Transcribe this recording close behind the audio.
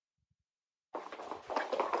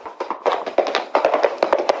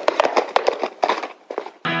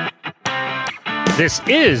This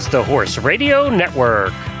is the Horse Radio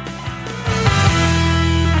Network.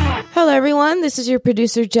 Hello, everyone. This is your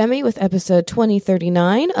producer, Jemmy, with episode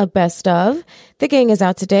 2039 of Best Of. The gang is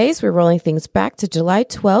out today, so we're rolling things back to July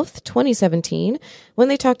 12th, 2017, when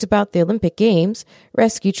they talked about the Olympic Games,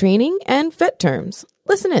 rescue training, and vet terms.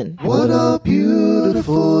 Listen in. What a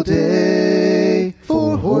beautiful day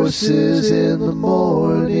for horses in the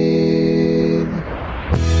morning.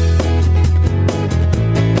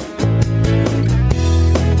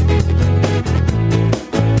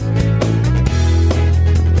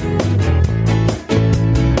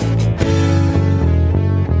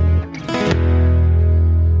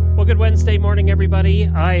 Good Wednesday morning, everybody.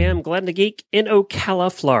 I am Glenn the Geek in Ocala,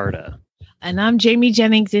 Florida. And I'm Jamie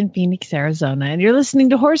Jennings in Phoenix, Arizona. And you're listening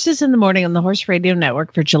to Horses in the Morning on the Horse Radio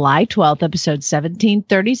Network for July 12th, episode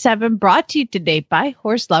 1737, brought to you today by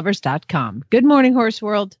HorseLovers.com. Good morning, Horse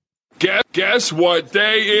World. Guess what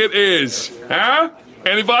day it is? Huh?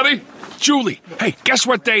 Anybody? Julie, hey, guess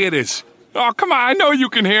what day it is? Oh, come on, I know you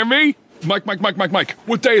can hear me. Mike.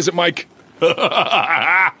 What day is it, Mike?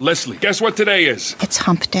 Leslie, guess what today is? It's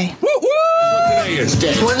hump day. Woo-hoo! What today is?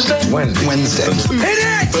 Wednesday. Hit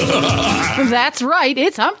it! That's right,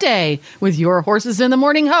 it's hump day with your Horses in the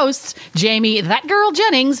Morning hosts, Jamie, that girl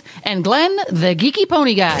Jennings, and Glenn, the geeky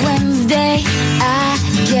pony guy. Wednesday,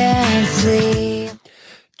 I can't sleep.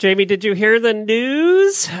 Jamie, did you hear the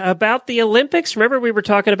news about the Olympics? Remember we were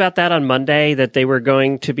talking about that on Monday, that they were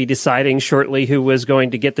going to be deciding shortly who was going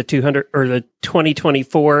to get the 200 or the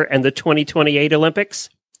 2024 and the 2028 Olympics?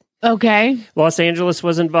 Okay. Los Angeles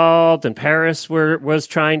was involved and Paris was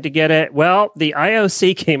trying to get it. Well, the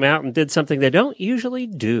IOC came out and did something they don't usually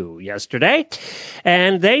do yesterday.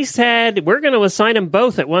 And they said, we're going to assign them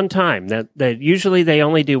both at one time. That usually they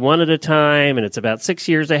only do one at a time and it's about 6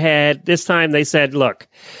 years ahead. This time they said, look,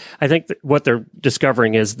 I think what they're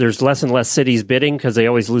discovering is there's less and less cities bidding because they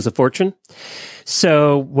always lose a fortune.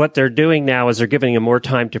 So what they're doing now is they're giving them more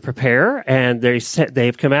time to prepare, and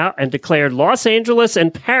they've come out and declared Los Angeles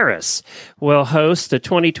and Paris will host the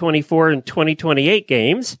 2024 and 2028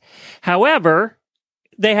 games. However,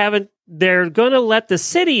 they're going to let the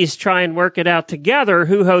cities try and work it out together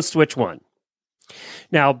who hosts which one.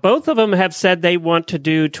 Now, both of them have said they want to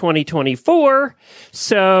do 2024.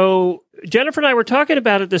 So Jennifer and I were talking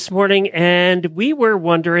about it this morning, and we were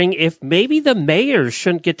wondering if maybe the mayors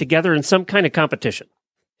shouldn't get together in some kind of competition.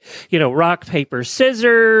 You know, rock, paper,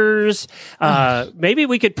 scissors. Maybe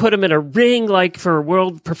we could put them in a ring like for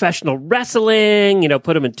World Professional Wrestling,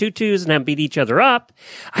 put them in tutus and have them beat each other up.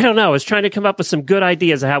 I don't know. I was trying to come up with some good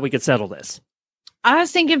ideas of how we could settle this. I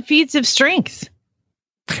was thinking feats of strength.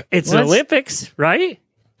 It's Olympics, right?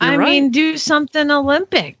 I mean, do something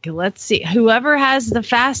Olympic. Let's see. Whoever has the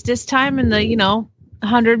fastest time in the,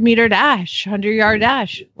 100-meter dash, 100-yard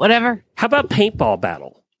dash, whatever. How about paintball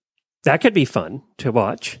battle? That could be fun to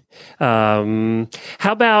watch. How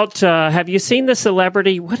about, have you seen The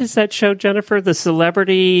Celebrity? What is that show, Jennifer? The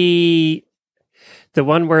Celebrity, the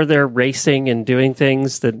one where they're racing and doing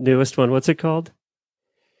things, the newest one. What's it called?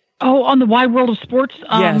 Oh, on the Wide World of Sports?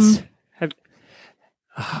 Yes.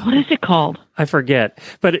 What is it called? I forget.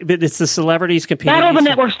 But it's the celebrities competing. Battle of the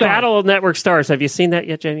Network Stars. Battle of Network Stars. Have you seen that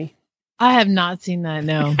yet, Jamie? I have not seen that,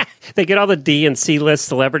 no. They get all the D and C list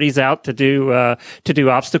celebrities out to do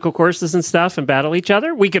obstacle courses and stuff and battle each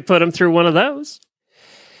other. We could put them through one of those.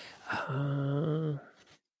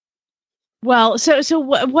 Well, so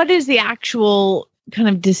what is the actual kind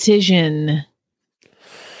of decision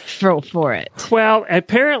for it? Well,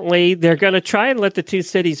 apparently they're going to try and let the two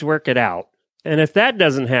cities work it out. And if that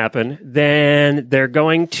doesn't happen, then they're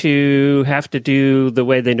going to have to do the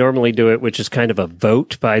way they normally do it, which is kind of a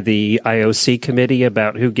vote by the IOC committee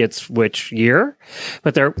about who gets which year.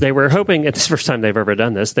 But they were hoping, it's the first time they've ever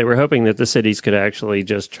done this, they were hoping that the cities could actually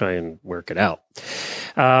just try and work it out.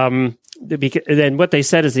 Then what they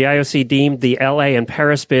said is the IOC deemed the LA and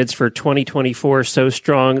Paris bids for 2024 so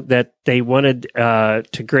strong that they wanted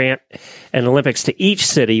to grant an Olympics to each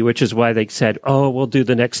city, which is why they said, we'll do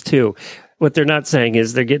the next two. What they're not saying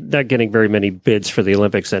is they're not getting very many bids for the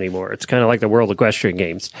Olympics anymore. It's kind of like the World Equestrian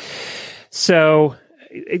Games. So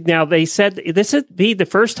now they said this would be the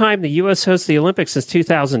first time the U.S. hosts the Olympics since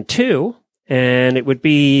 2002, and it would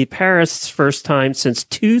be Paris' first time since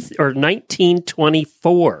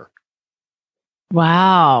 1924.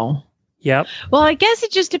 Wow. Yep. Well, I guess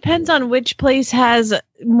it just depends on which place has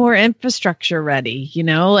more infrastructure ready,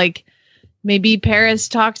 like maybe Paris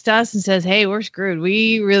talks to us and says, hey, we're screwed.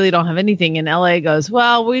 We really don't have anything. And LA goes,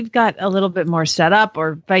 well, we've got a little bit more set up,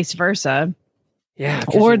 or vice versa. Yeah.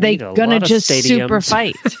 Or they going to just super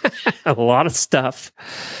fight. A lot of stuff.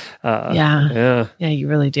 Yeah, you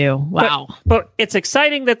really do. Wow. But it's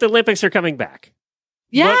exciting that the Olympics are coming back.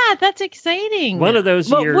 Yeah, that's exciting. One of those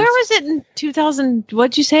years. Where was it in 2000?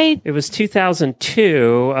 What'd you say? It was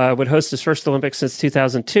 2002. Would host his first Olympics since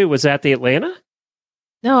 2002. Was that the Atlanta?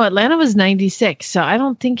 No, Atlanta was 96, so I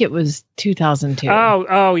don't think it was 2002.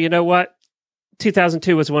 Oh, you know what?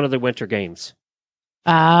 2002 was one of the Winter Games.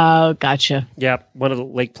 Oh, gotcha. Yep, one of the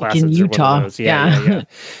Lake Placids. In Utah. One of those. Yeah.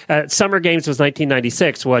 Summer Games was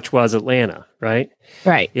 1996, which was Atlanta, right?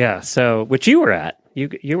 Right. Yeah, so, which you were at.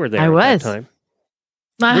 You were there I at was. that time.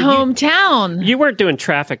 My hometown. You weren't doing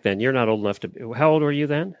traffic then. You're not old enough to. How old were you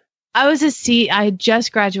then? I was I had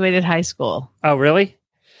just graduated high school. Oh, really?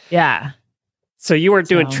 Yeah. So you weren't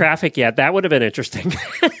doing traffic yet. That would have been interesting.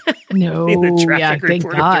 No, the traffic thank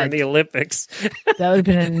reporter God. during the Olympics. That would have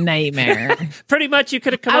been a nightmare. Pretty much, you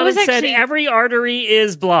could have come out and said every artery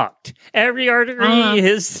is blocked. Every artery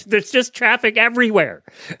is. There's just traffic everywhere.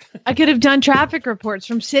 I could have done traffic reports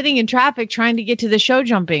from sitting in traffic trying to get to the show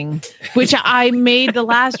jumping, which I made the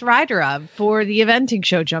last rider of for the eventing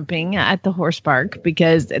show jumping at the horse park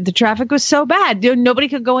because the traffic was so bad. Nobody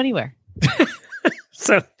could go anywhere.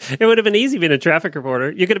 So it would have been easy being a traffic reporter.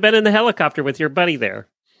 You could have been in the helicopter with your buddy there.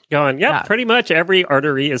 Going, yeah, pretty much every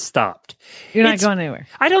artery is stopped. You're not going anywhere.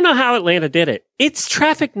 I don't know how Atlanta did it. It's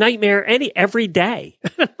traffic nightmare every day. I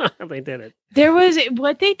don't know how they did it.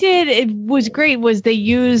 What they did, it was great, was they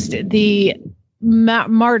used the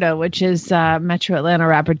MARTA, which is Metro Atlanta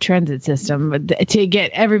Rapid Transit System, to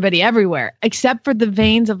get everybody everywhere, except for the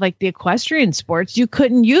veins of like the equestrian sports you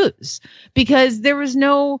couldn't use because there was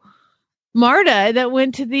no MARTA that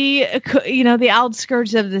went to the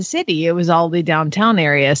outskirts of the city. It was all the downtown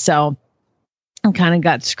area. So I kind of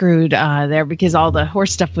got screwed there because all the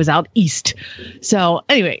horse stuff was out east. So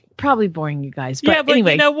anyway, probably boring you guys. But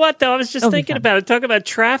anyway, you know what though? I was just thinking about it. Talking about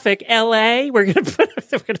traffic, LA. We're gonna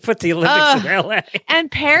put the Olympics in LA. And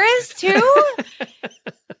Paris too?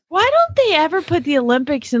 Why don't they ever put the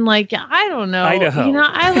Olympics in I don't know. Idaho.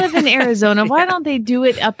 I live in Arizona. Why don't they do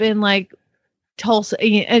it up in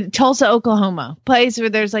Tulsa, Oklahoma, place where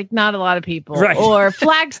there's not a lot of people, right? Or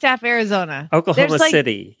Flagstaff, Arizona, Oklahoma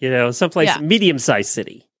City, someplace medium-sized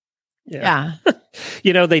city. Yeah.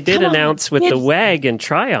 They did announce with the WEG and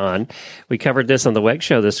Tryon. We covered this on the WEG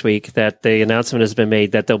show this week that the announcement has been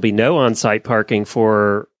made that there'll be no on-site parking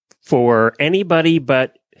for anybody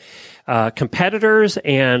but competitors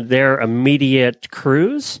and their immediate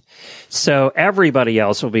crews. So everybody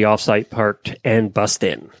else will be off-site parked and bussed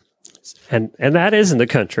in. And that is in the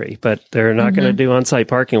country, but they're not going to do on-site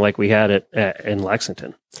parking like we had in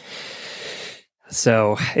Lexington.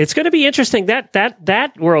 So it's going to be interesting.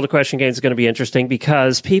 That World Equestrian Games is going to be interesting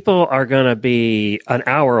because people are going to be an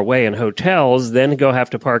hour away in hotels, then go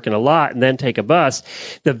have to park in a lot, and then take a bus.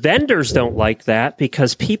 The vendors don't like that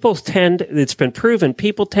because it's been proven,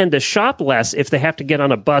 people tend to shop less if they have to get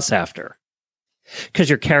on a bus after. Because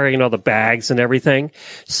you're carrying all the bags and everything.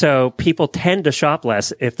 So people tend to shop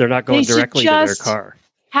less if they're not going directly to their car.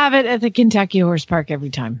 Have it at the Kentucky Horse Park every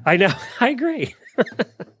time. I know. I agree.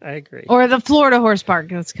 I agree. Or the Florida Horse Park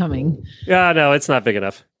that's coming. No, it's not big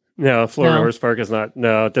enough. No, Florida Horse Park is not.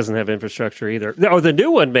 No, it doesn't have infrastructure either. Oh, the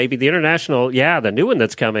new one, maybe the international. Yeah, the new one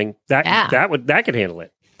that's coming. That could handle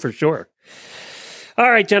it for sure.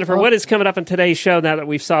 All right, Jennifer, what is coming up in today's show now that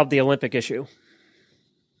we've solved the Olympic issue?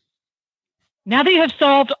 Now that you have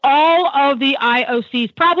solved all of the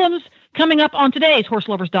IOC's problems, coming up on today's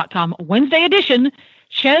HorseLovers.com Wednesday edition,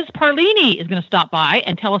 Ches Parlini is going to stop by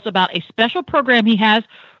and tell us about a special program he has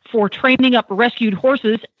for training up rescued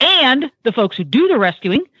horses and the folks who do the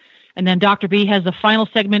rescuing. And then Dr. B has the final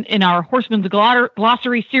segment in our Horseman's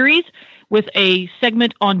Glossary series with a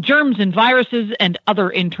segment on germs and viruses and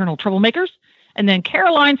other internal troublemakers. And then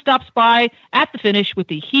Caroline stops by at the finish with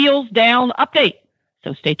the Heels Down update.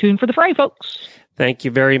 So stay tuned for the fray, folks. Thank you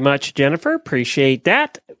very much, Jennifer. Appreciate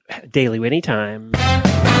that. Daily Winnie time.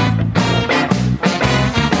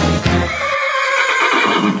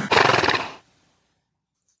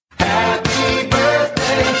 Happy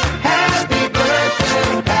birthday, happy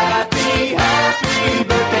birthday, happy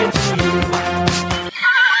birthday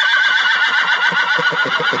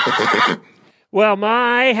to you. Well,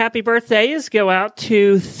 my happy birthdays go out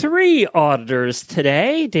to 3 auditors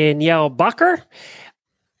today. Danielle Bucker,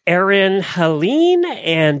 Erin Helene,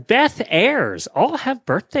 and Beth Ayers all have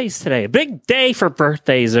birthdays today. A big day for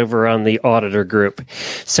birthdays over on the auditor group.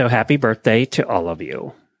 So happy birthday to all of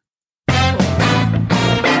you.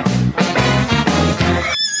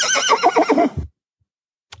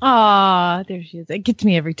 Aw, there she is. It gets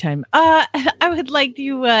me every time. I would like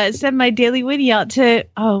to send my daily Winnie out to,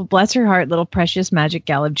 oh, bless her heart, little precious Magic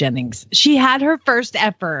Gal of Jennings. She had her first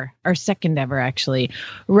ever, or second ever actually,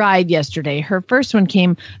 ride yesterday. Her first one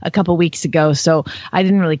came a couple weeks ago, so I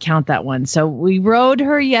didn't really count that one. So we rode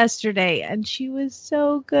her yesterday, and she was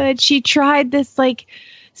so good. She tried this like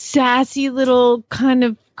sassy little kind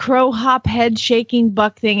of crow hop head shaking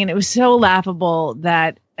buck thing, and it was so laughable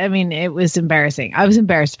that I mean, it was embarrassing. I was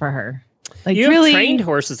embarrassed for her. Like, you really have trained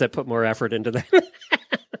horses that put more effort into that.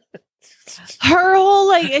 Her whole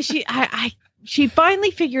like she finally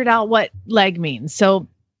figured out what leg means. So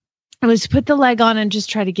I was put the leg on and just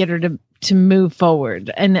try to get her to move forward.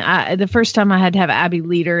 And the first time I had to have Abby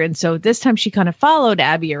lead her, and so this time she kind of followed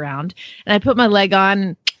Abby around. And I put my leg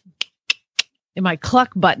on. And my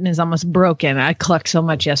cluck button is almost broken. I clucked so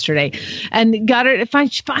much yesterday, and got her.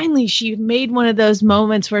 Finally, she made one of those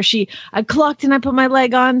moments where I clucked and I put my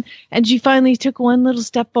leg on, and she finally took one little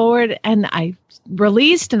step forward, and I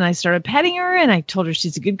released and I started petting her, and I told her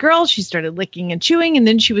she's a good girl. She started licking and chewing, and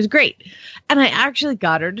then she was great. And I actually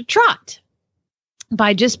got her to trot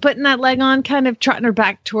by just putting that leg on, kind of trotting her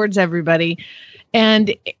back towards everybody.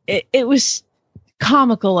 And it was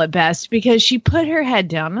comical at best, because she put her head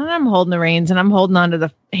down, and I'm holding the reins and I'm holding onto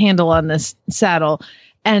the handle on this saddle,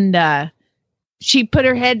 and she put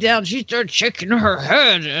her head down. She started shaking her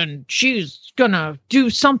head, and she's gonna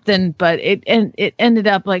do something, but it ended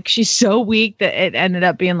up like she's so weak that it ended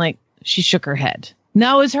up being like she shook her head. And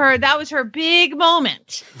that was her big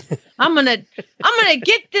moment. I'm gonna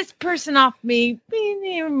get this person off me.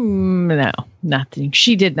 No, nothing.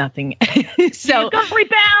 She did nothing. So go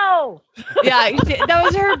rebel. Yeah, that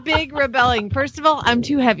was her big rebelling. First of all, I'm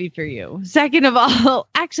too heavy for you. Second of all,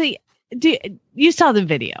 actually, you saw the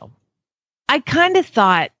video. I kind of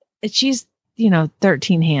thought she's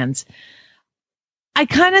 13 hands. I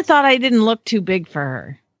kind of thought I didn't look too big for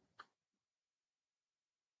her.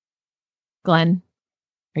 Glenn,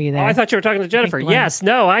 are you there? Oh, I thought you were talking to Jennifer. Yes.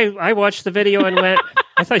 No, I watched the video and went,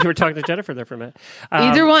 I thought you were talking to Jennifer there for a minute.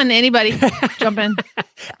 Either one, anybody, jump in.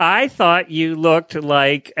 I thought you looked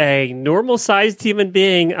like a normal-sized human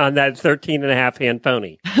being on that 13 and a half hand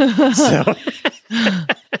pony. So,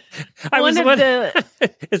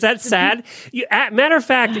 is that sad? Matter of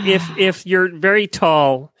fact, if your very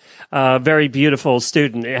tall, very beautiful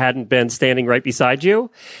student hadn't been standing right beside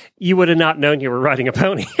you, you would have not known you were riding a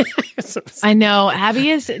pony. I know. Abby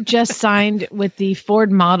is just signed with the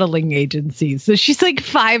Ford Modeling Agency. So she's like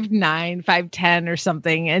 5'9", 5'10" or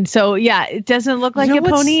something. And so, yeah, it doesn't look like a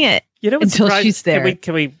pony until she's there.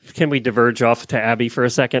 Can we diverge off to Abby for a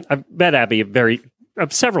second? I've met Abby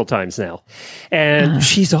several times now, and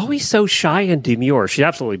she's always so shy and demure. She's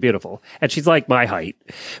absolutely beautiful, and she's like my height,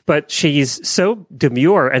 but she's so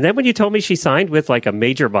demure. And then when you told me she signed with like a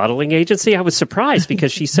major modeling agency, I was surprised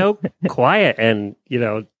because she's so quiet, and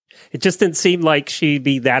it just didn't seem like she'd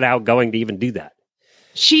be that outgoing to even do that.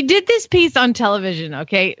 She did this piece on television,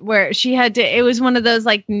 okay, where she had to, it was one of those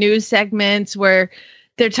like news segments where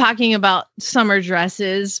they're talking about summer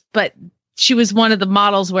dresses, but she was one of the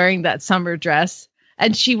models wearing that summer dress.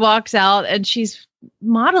 And she walks out and she's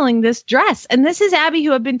modeling this dress. And this is Abby,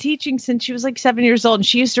 who I've been teaching since she was like 7 years old. And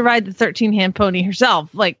she used to ride the 13-hand pony herself.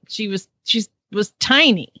 Like she was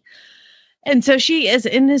tiny. And so she is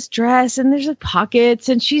in this dress, and there's like pockets,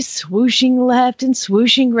 and she's swooshing left and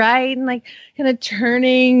swooshing right, and like kind of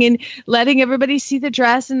turning and letting everybody see the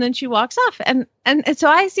dress. And then she walks off. And so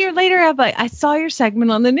I see her later. I'm like, I saw your segment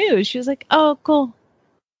on the news. She was like, oh, cool.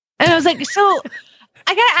 And I was like, so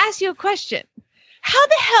I got to ask you a question. How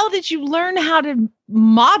the hell did you learn how to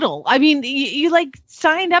model? I mean, you like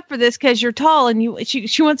signed up for this because you're tall, and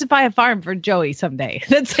she wants to buy a farm for Joey someday.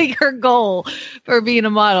 That's like her goal for being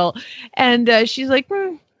a model. And she's like,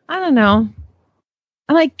 I don't know.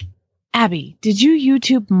 I'm like, Abby, did you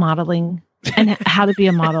YouTube modeling and how to be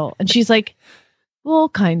a model? And she's like, well,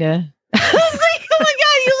 kind of. I was like, oh my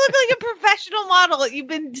God, you look like a professional model. You've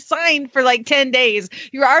been signed for like 10 days.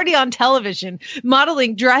 You're already on television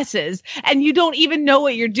modeling dresses, and you don't even know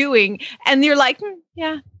what you're doing. And you're like,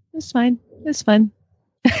 yeah, it's fine. It's fun.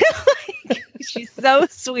 She's so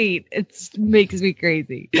sweet. It makes me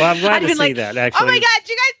crazy. Well, I'm glad to see that, actually. Oh my God,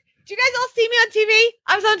 do you guys all see me on TV?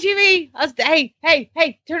 I was on TV.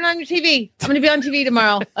 Hey, turn on your TV. I'm going to be on TV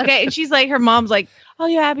tomorrow. Okay. And she's like, her mom's like, oh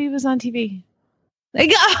yeah, Abby was on TV.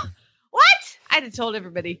 Like, what? I'd have told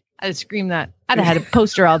everybody. I'd have screamed that. I'd have had a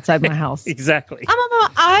poster outside my house. Exactly.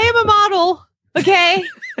 I am a model. Okay.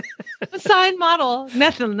 A signed model.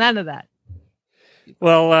 None of that.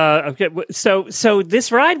 Well, okay. So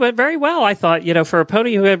this ride went very well. I thought, for a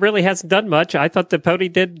pony who really hasn't done much, I thought the pony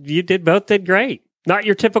both did great. Not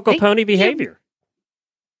your typical pony behavior.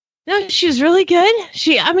 No, she was really good.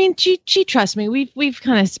 She trusts me. We've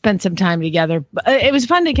kind of spent some time together. It was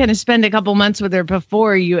fun to kind of spend a couple months with her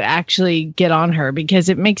before you actually get on her, because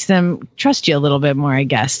it makes them trust you a little bit more, I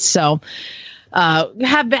guess. So,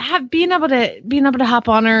 being able to hop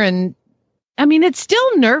on her, and I mean, it's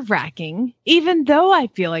still nerve-wracking, even though I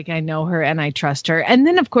feel like I know her and I trust her. And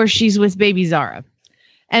then, of course, she's with baby Zara,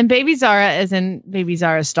 and baby Zara is in baby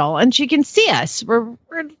Zara's stall, and she can see us. We're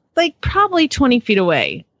like probably 20 feet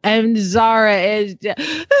away. And Zara is, you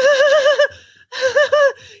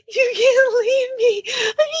can't leave me,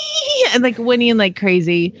 and like whinnying like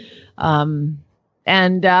crazy. And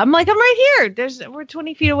I'm like, I'm right here. We're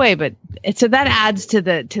 20 feet away, but so that adds to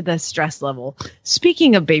the stress level.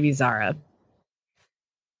 Speaking of baby Zara,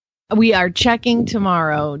 we are checking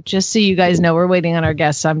tomorrow. Just so you guys know, we're waiting on our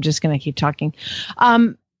guests. So I'm just going to keep talking.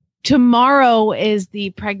 Tomorrow is the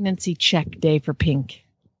pregnancy check day for Pink.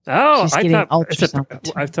 Oh, She's getting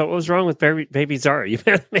ultrasound. I thought what was wrong with baby Zara? You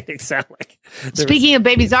made it sound like. Speaking of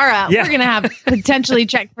baby Zara, Yeah. we're going to have potentially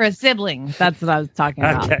check for a sibling. That's what I was talking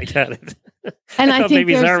about. Okay, got it. And I I thought think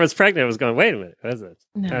baby Zara was pregnant. I was going, wait a minute. What is it?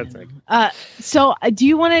 No, That's no. like, So do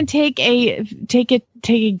you want to take a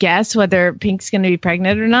guess whether Pink's going to be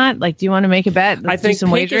pregnant or not? Like, do you want to make a bet? I think some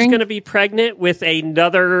Pink is wagering. going to be pregnant with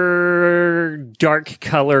another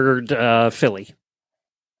dark-colored filly.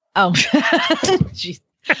 Oh, jeez.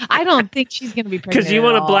 I don't think she's going to be pregnant. Because you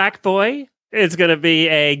want at a all. black boy, it's going to be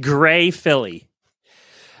a gray filly.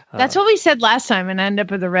 That's what we said last time, and end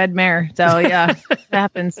up with a red mare. So yeah, that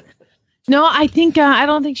happens. No, I think I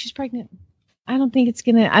don't think she's pregnant. I don't think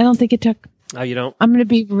it took. Oh, you don't? I'm going to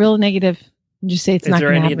be real negative and just say it's Is not there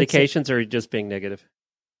going to any happen. indications, or are you just being negative?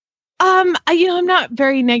 I'm not a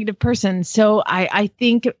very negative person. So I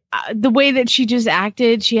think the way that she just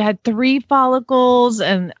acted, she had 3 follicles,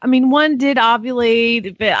 and I mean, one did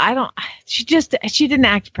ovulate, but she didn't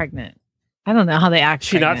act pregnant. I don't know how they act.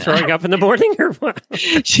 She not pregnant. throwing up in the morning, or what?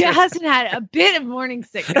 She hasn't had a bit of morning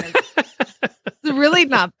sickness. It's really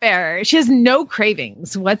not fair. She has no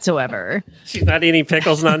cravings whatsoever. She's not eating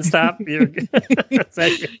pickles nonstop.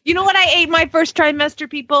 You know what I ate my first trimester,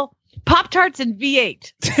 people? Pop-Tarts and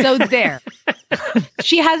V8. So there.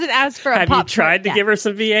 She hasn't asked for a Have Pop-Tart you tried to yet. give her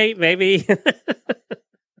some V8? Maybe.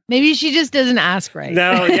 Maybe she just doesn't ask right.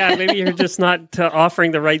 No, yeah, maybe you're just not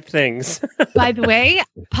offering the right things. By the way,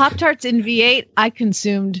 Pop-Tarts and V8 I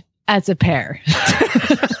consumed as a pair.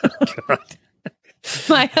 God.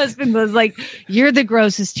 My husband was like, "You're the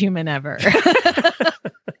grossest human ever."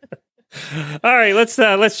 All right,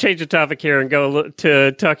 let's change the topic here and go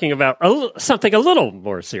to talking about something a little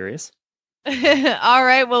more serious. All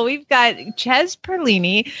right. Well, we've got Ches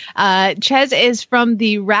Perlini. Ches is from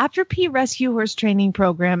the Rafter P Rescue Horse Training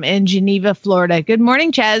Program in Geneva, Florida. Good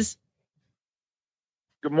morning, Ches.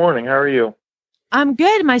 Good morning. How are you? I'm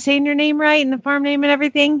good. Am I saying your name right and the farm name and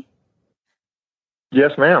everything?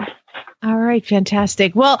 Yes, ma'am. All right.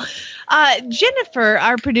 Fantastic. Well, Jennifer,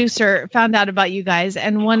 our producer, found out about you guys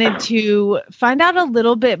and wanted to find out a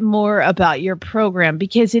little bit more about your program,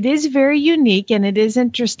 because it is very unique and it is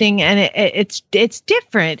interesting, and it's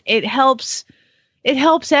different. It helps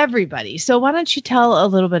everybody. So why don't you tell a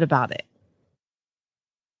little bit about it?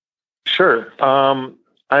 Sure. The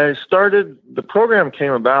program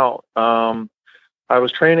came about. I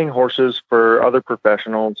was training horses for other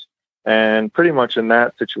professionals. And pretty much in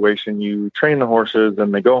that situation, you train the horses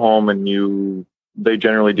and they go home and they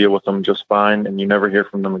generally deal with them just fine, and you never hear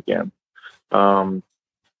from them again.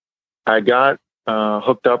 I got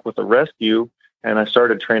hooked up with a rescue, and I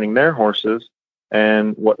started training their horses.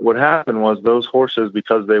 And what happened was those horses,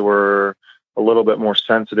 because they were a little bit more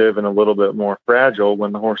sensitive and a little bit more fragile,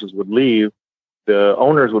 when the horses would leave, the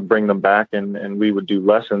owners would bring them back and we would do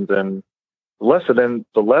lessons. And the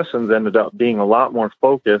lessons ended up being a lot more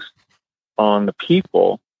focused on the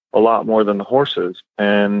people a lot more than the horses.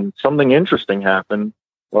 And something interesting happened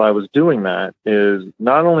while I was doing that is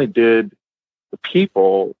not only did the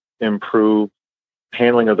people improve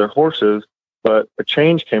handling of their horses, but a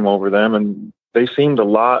change came over them and they seemed a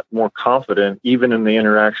lot more confident, even in the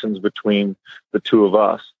interactions between the two of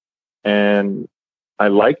us. And I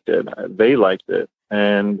liked it. They liked it.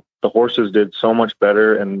 And the horses did so much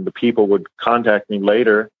better. And the people would contact me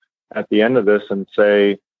later at the end of this and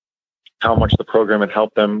say how much the program had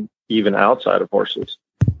helped them even outside of horses.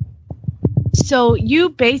 So you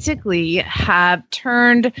basically have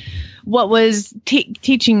turned what was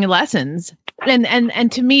teaching lessons.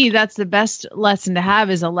 And to me, that's the best lesson to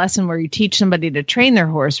have, is a lesson where you teach somebody to train their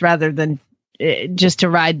horse rather than just to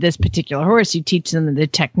ride this particular horse. You teach them the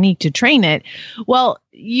technique to train it. Well,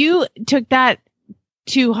 you took that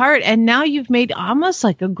to heart, and now you've made almost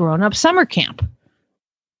like a grown-up summer camp.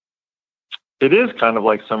 It is kind of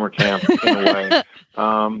like summer camp in a way.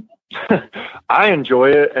 I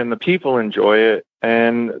enjoy it, and the people enjoy it.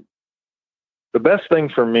 And the best thing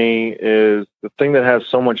for me is the thing that has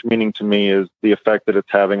so much meaning to me is the effect that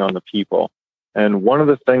it's having on the people. And one of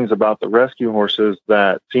the things about the rescue horses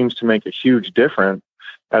that seems to make a huge difference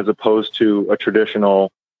as opposed to a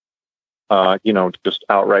traditional, just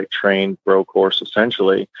outright trained broke horse,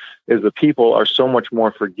 essentially, is the people are so much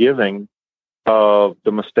more forgiving of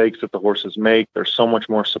the mistakes that the horses make. They're so much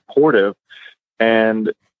more supportive.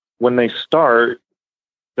 And when they start,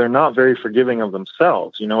 they're not very forgiving of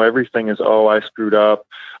themselves. Everything is, oh, I screwed up.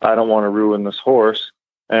 I don't want to ruin this horse.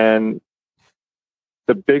 And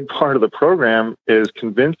the big part of the program is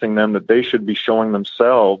convincing them that they should be showing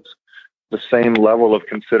themselves the same level of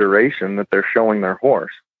consideration that they're showing their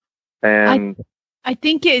horse. And I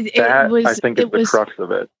think it was the crux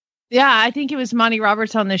of it. Yeah, I think it was Monty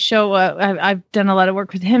Roberts on the show. I've done a lot of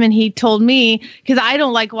work with him, and he told me, because I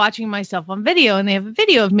don't like watching myself on video, and they have a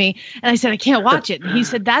video of me, and I said, I can't watch it. And he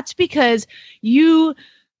said, that's because you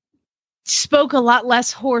spoke a lot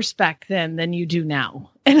less horse back then than you do now.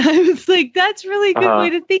 And I was like, that's really a good way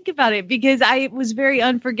to think about it, because I was very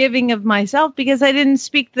unforgiving of myself because I didn't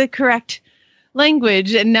speak the correct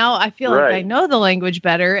language, and now I feel like I know the language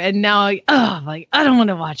better, and now I don't want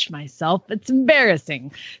to watch myself. It's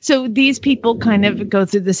embarrassing. So these people kind of go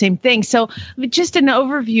through the same thing. So just an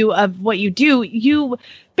overview of what you do. You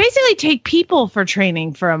basically take people for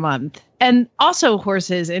training for a month, and also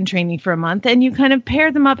horses in training for a month, and you kind of pair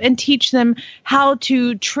them up and teach them how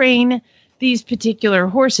to train these particular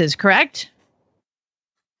horses, correct?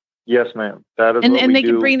 Yes, ma'am. That is and what we they do.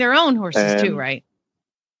 can bring their own horses too, right?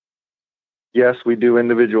 Yes, we do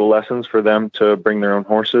individual lessons for them to bring their own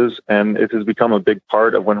horses, and it has become a big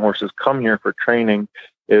part of when horses come here for training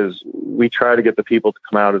is we try to get the people to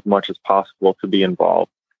come out as much as possible to be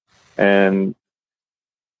involved. And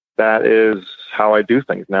that is how I do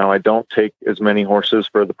things now. I don't take as many horses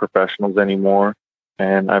for the professionals anymore,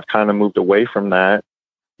 and I've kind of moved away from that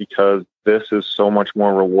because this is so much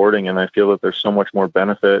more rewarding, and I feel that there's so much more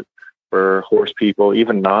benefit for horse people,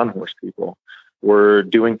 even non-horse people. We're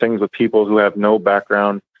doing things with people who have no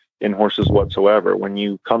background in horses whatsoever. When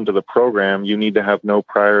you come to the program, you need to have no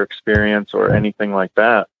prior experience or anything like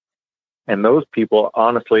that. And those people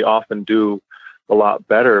honestly often do a lot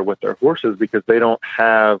better with their horses because they don't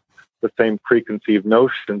have the same preconceived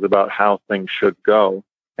notions about how things should go.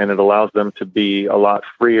 And it allows them to be a lot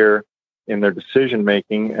freer in their decision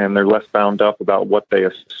making, and they're less bound up about what they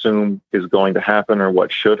assume is going to happen or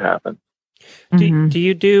what should happen. Do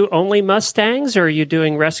you do only Mustangs, or are you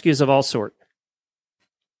doing rescues of all sorts?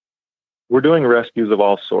 We're doing rescues of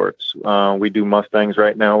all sorts. We do Mustangs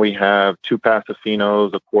right now. We have 2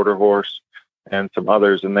 Pasafinos, a quarter horse, and some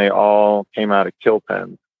others, and they all came out of kill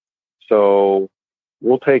pens. So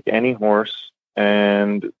we'll take any horse,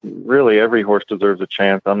 and really every horse deserves a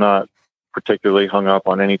chance. I'm not particularly hung up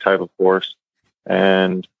on any type of horse,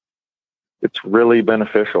 and it's really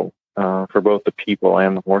beneficial. For both the people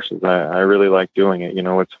and the horses. I really like doing it.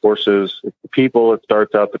 It's horses, it's the people. It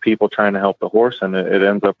starts out the people trying to help the horse, and it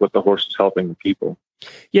ends up with the horses helping the people.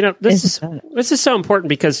 This is so important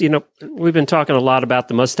because, we've been talking a lot about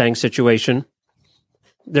the Mustang situation.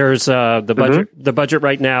 There's the budget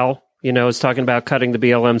right now, is talking about cutting the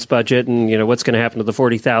BLM's budget and, what's going to happen to the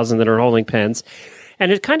 40,000 that are holding pens.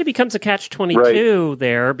 And it kind of becomes a catch-22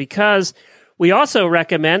 there because we also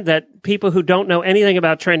recommend that people who don't know anything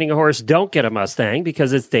about training a horse don't get a Mustang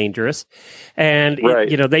because it's dangerous. And,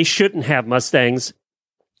 they shouldn't have Mustangs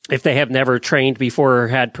if they have never trained before or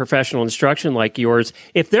had professional instruction like yours.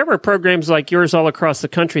 If there were programs like yours all across the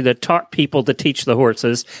country that taught people to teach the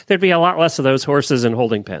horses, there'd be a lot less of those horses in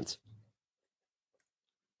holding pens.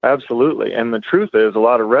 Absolutely. And the truth is a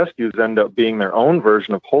lot of rescues end up being their own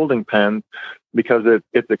version of holding pens because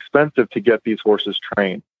it's expensive to get these horses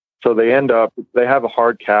trained. So they have a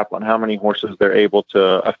hard cap on how many horses they're able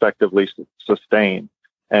to effectively sustain.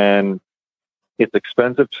 And it's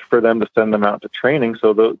expensive for them to send them out to training.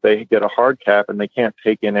 So they get a hard cap and they can't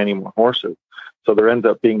take in any more horses. So there ends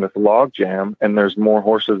up being this log jam, and there's more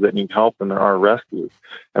horses that need help than there are rescues.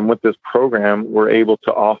 And with this program, we're able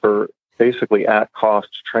to offer basically at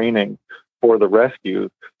cost training for the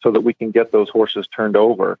rescues so that we can get those horses turned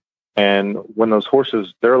over. And when those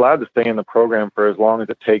horses, they're allowed to stay in the program for as long as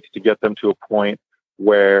it takes to get them to a point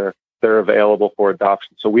where they're available for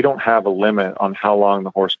adoption. So we don't have a limit on how long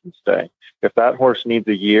the horse can stay. If that horse needs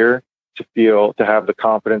a year to have the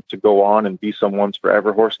confidence to go on and be someone's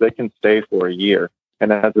forever horse, they can stay for a year.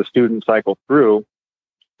 And as the students cycle through,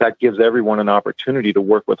 that gives everyone an opportunity to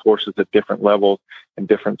work with horses at different levels and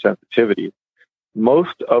different sensitivities.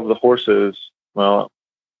 Most of the horses, well,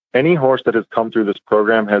 any horse that has come through this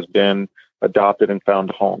program has been adopted and found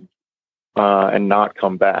a home and not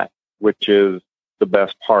come back, which is the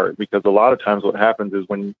best part, because a lot of times what happens is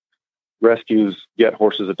when rescues get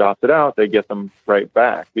horses adopted out, they get them right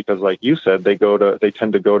back because, like you said, they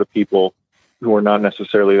tend to go to people who are not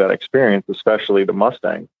necessarily that experienced, especially the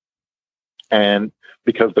Mustang. And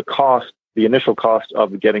because the initial cost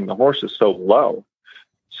of getting the horse is so low,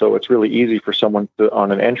 so it's really easy for someone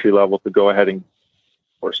on an entry level to go ahead and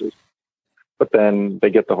horses. But then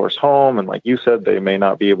they get the horse home, and like you said, they may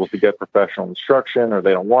not be able to get professional instruction, or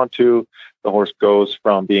they don't want to. The horse goes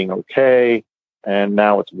from being okay, and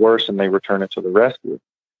now it's worse, and they return it to the rescue.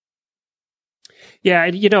 Yeah,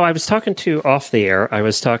 I was talking to I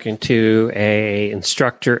was talking to a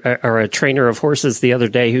instructor or a trainer of horses the other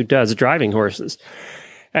day who does driving horses.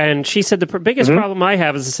 And she said the biggest problem I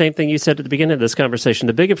have is the same thing you said at the beginning of this conversation.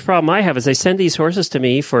 The biggest problem I have is they send these horses to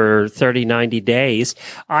me for 30, 90 days.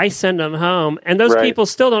 I send them home, and those people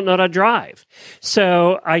still don't know how to drive.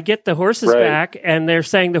 So I get the horses back, and they're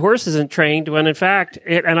saying the horse isn't trained when, in fact,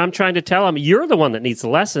 and I'm trying to tell them, you're the one that needs the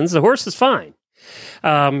lessons. The horse is fine.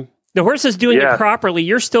 The horse is doing it properly.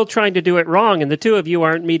 You're still trying to do it wrong, and the two of you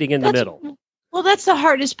aren't meeting in the middle. Well, that's the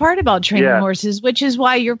hardest part about training horses, which is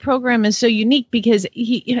why your program is so unique, because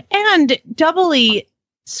and doubly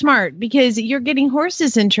smart, because you're getting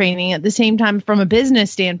horses in training at the same time. From a business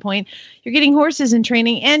standpoint, you're getting horses in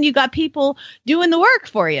training, and you got people doing the work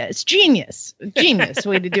for you. It's genius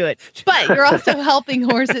way to do it. But you're also helping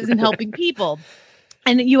horses and helping people.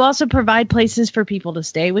 And you also provide places for people to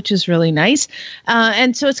stay, which is really nice.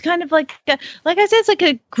 And so it's kind of like I said, it's like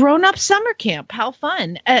a grown-up summer camp. How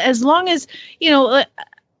fun. As long as, the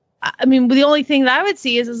only thing that I would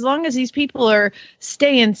see is as long as these people are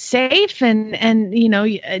staying safe and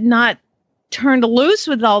not turned loose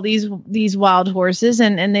with all these wild horses,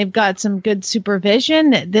 and they've got some good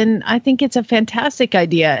supervision, then I think it's a fantastic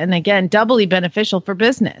idea. And again, doubly beneficial for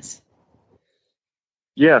business.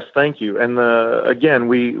 Yes, thank you. And again,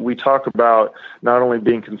 we talk about not only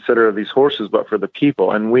being considerate of these horses, but for the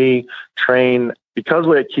people. And we train, because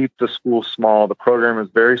we keep the school small, the program is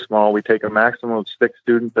very small. We take a maximum of 6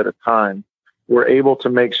 students at a time. We're able to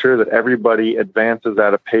make sure that everybody advances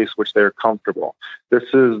at a pace which they're comfortable. This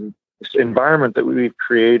environment that we've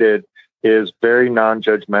created is very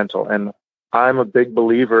non-judgmental. And I'm a big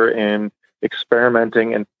believer in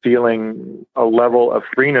experimenting and feeling a level of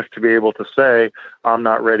freeness to be able to say, I'm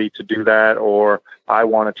not ready to do that, or I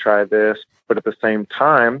want to try this. But at the same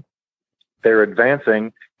time, they're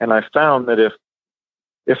advancing. And I found that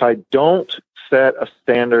if I don't set a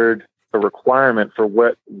standard, a requirement for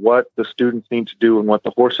what the students need to do and what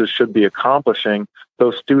the horses should be accomplishing,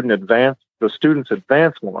 those students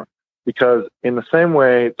advance more. Because in the same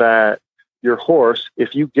way that your horse,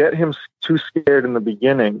 if you get him too scared in the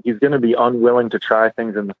beginning, he's going to be unwilling to try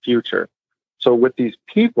things in the future. So with these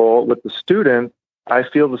people, with the students, I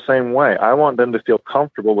feel the same way. I want them to feel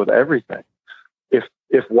comfortable with everything.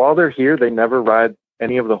 If while they're here, they never ride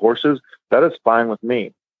any of the horses, that is fine with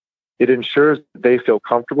me. It ensures they feel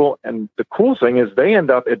comfortable. And the cool thing is they end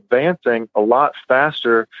up advancing a lot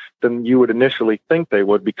faster than you would initially think they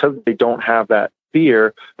would, because they don't have that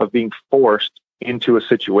fear of being forced into a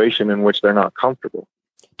situation in which they're not comfortable.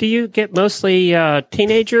 Do you get mostly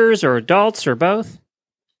teenagers or adults or both?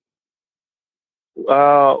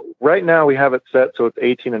 Right now we have it set so it's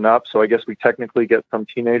 18 and up. So I guess we technically get some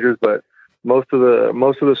teenagers, but most of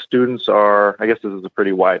the students are, I guess this is a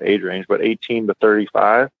pretty wide age range, but 18 to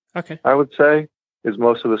 35. Okay. I would say is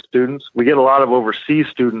most of the students. We get a lot of overseas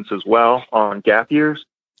students as well on gap years,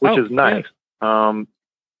 which is nice. Yeah.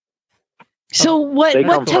 So they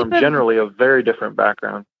come from generally a very different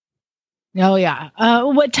background. Oh yeah.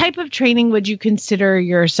 What type of training would you consider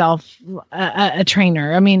yourself a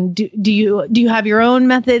trainer? I mean, do you have your own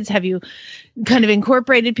methods? Have you kind of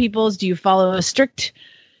incorporated people's? Do you follow a strict,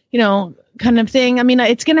 kind of thing? I mean,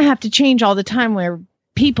 it's going to have to change all the time where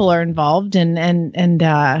people are involved and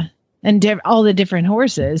all the different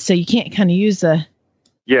horses. So you can't kind of use the.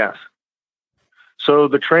 Yes. So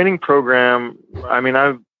the training program, I mean,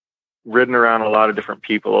 I've ridden around a lot of different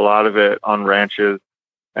people, a lot of it on ranches,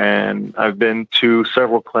 and I've been to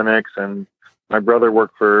several clinics, and my brother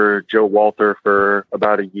worked for Joe Walter for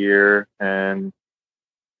about a year. And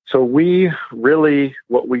so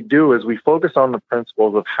what we do is we focus on the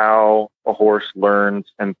principles of how a horse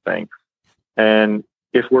learns and thinks. And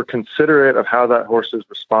if we're considerate of how that horse is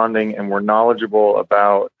responding and we're knowledgeable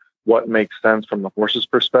about what makes sense from the horse's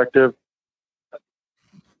perspective,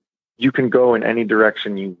 you can go in any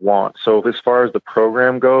direction you want. So as far as the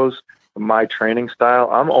program goes, my training style,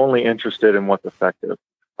 I'm only interested in what's effective.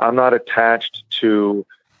 I'm not attached to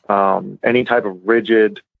any type of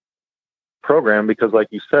rigid program because, like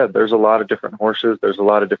you said, there's a lot of different horses, there's a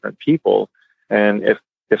lot of different people. And if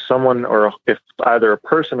someone, or if either a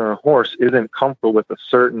person or a horse isn't comfortable with a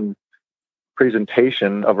certain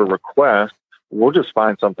presentation of a request, we'll just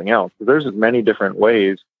find something else. There's as many different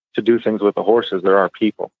ways to do things with the horse as there are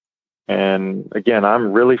people. And again,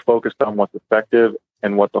 I'm really focused on what's effective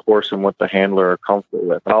and what the horse and what the handler are comfortable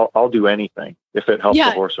with. I'll do anything if it helps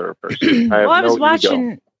a horse or a person.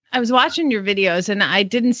 I was watching your videos, and I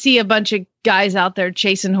didn't see a bunch of guys out there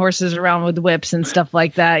chasing horses around with whips and stuff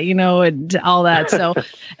like that, and all that. So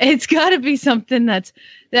it's got to be something that,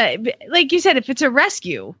 like you said, if it's a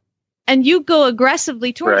rescue and you go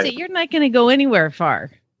aggressively towards it, you're not going to go anywhere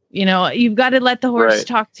far. You've got to let the horse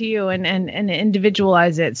talk to you and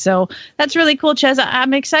individualize it. So that's really cool, Ches.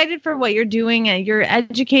 I'm excited for what you're doing. You're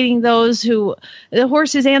educating the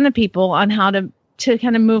horses and the people on how to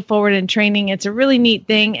kind of move forward in training. It's a really neat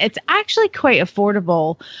thing. It's actually quite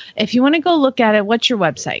affordable. If you want to go look at it, what's your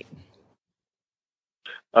website?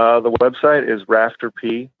 The website is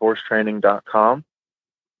rafterphorsetraining.com.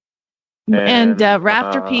 And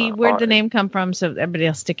Rafter P, where'd the name come from? So everybody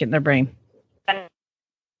else stick it in their brain.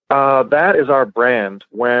 That is our brand.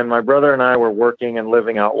 When my brother and I were working and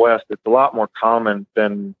living out west, it's a lot more common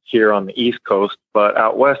than here on the East Coast. But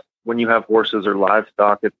out west, when you have horses or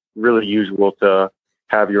livestock, it's really usual to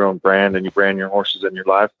have your own brand, and you brand your horses and your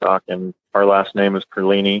livestock. And our last name is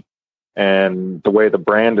Perlini. And the way the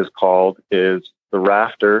brand is called is the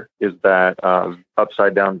Rafter is that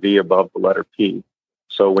upside down V above the letter P.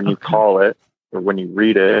 So when you call it, or when you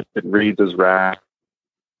read it, it reads as Raft.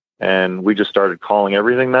 And we just started calling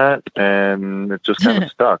everything that, and it just kind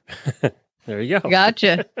of stuck. There you go.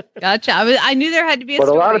 Gotcha. I knew there had to be a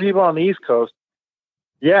lot of people on the East Coast,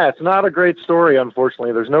 it's not a great story,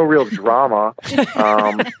 unfortunately. There's no real drama.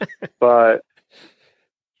 But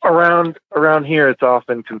around here, it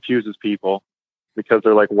often confuses people because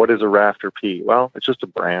they're like, what is a Rafter P? Well, it's just a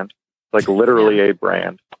brand, like literally a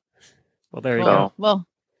brand. Well, there you go. Well,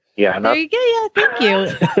 yeah. There you go. Yeah, thank you.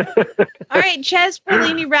 All right, Ches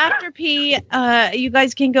Perlini, Rafter P. You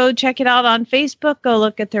guys can go check it out on Facebook. Go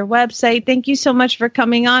look at their website. Thank you so much for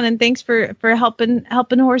coming on, and thanks for helping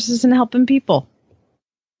horses and helping people.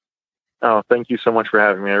 Oh, thank you so much for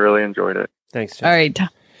having me. I really enjoyed it. Thanks, Ches. All right,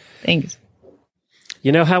 thanks.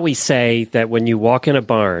 You know how we say that when you walk in a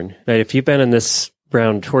barn, that if you've been in this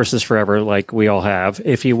around horses forever, like we all have,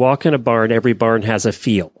 if you walk in a barn, every barn has a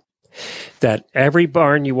feel. That every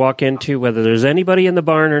barn you walk into, whether there's anybody in the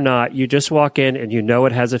barn or not, you just walk in and you know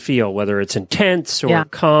it has a feel, whether it's intense or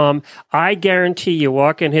calm. I guarantee you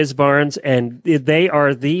walk in his barns and they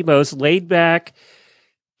are the most laid back,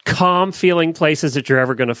 calm feeling places that you're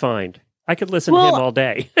ever going to find. I could listen to him all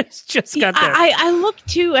day. It's just got that. I look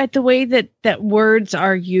too at the way that words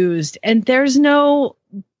are used, and there's no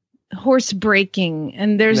horse breaking,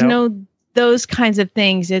 and there's no those kinds of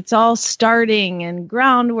things. It's all starting and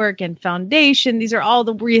groundwork and foundation. These are all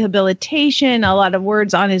the rehabilitation, a lot of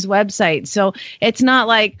words on his website. So it's not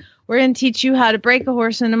like we're going to teach you how to break a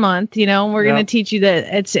horse in a month, we're going to teach you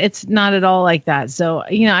that it's not at all like that. So,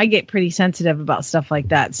 I get pretty sensitive about stuff like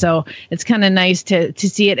that. So it's kind of nice to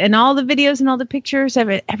see it. And all the videos and all the pictures of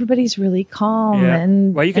it, everybody's really calm. Yeah.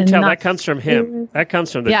 And well, you can tell that comes from him. That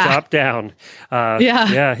comes from the top down.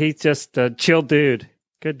 Yeah, he's just a chill dude.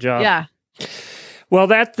 Good job. Yeah. Well,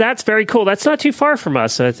 that's very cool. That's not too far from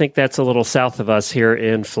us. I think that's a little south of us here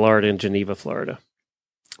in Florida, in Geneva, Florida.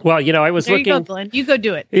 Well, I was looking. You go, Glenn. You go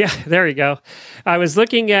do it. Yeah, there you go. I was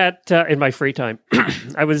looking at in my free time.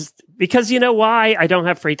 Because you know why I don't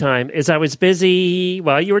have free time is I was busy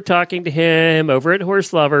while you were talking to him over at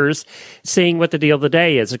Horse Lovers, seeing what the deal of the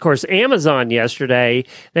day is. Of course, Amazon yesterday,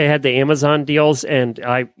 they had the Amazon deals, and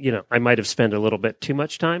I might have spent a little bit too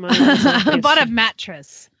much time on Amazon. I bought a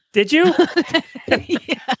mattress. Did you?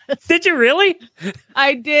 Yes. Did you really?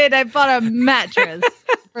 I did. I bought a mattress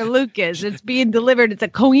for Lucas. It's being delivered. It's a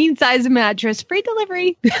queen size mattress. Free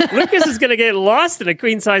delivery. Lucas is going to get lost in a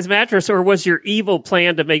queen size mattress, or was your evil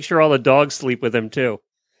plan to make sure all the dogs sleep with him too?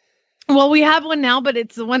 Well, we have one now, but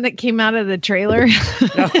it's the one that came out of the trailer.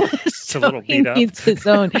 It's a little beat up. He needs his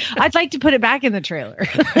own. I'd like to put it back in the trailer.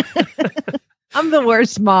 I'm the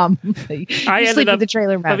worst mom. You I sleep with the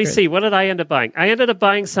trailer mattress. Let me see. What did I end up buying? I ended up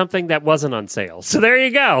buying something that wasn't on sale. So there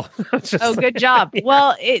you go. Oh, good job. Yeah.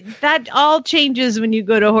 Well, that all changes when you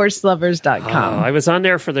go to horselovers.com. Oh, I was on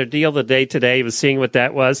there for their deal of the day today. Was seeing what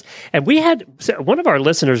that was. And we had one of our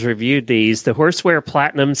listeners reviewed these, the Horseware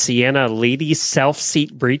Platinum Sienna Ladies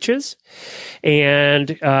Self-Seat Breeches.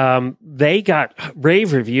 And they got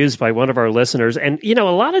rave reviews by one of our listeners. And, a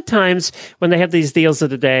lot of times when they have these deals of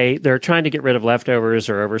the day, they're trying to get rid of leftovers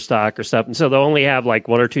or overstock or something. So they'll only have like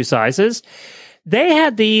one or two sizes. They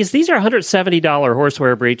had these are $170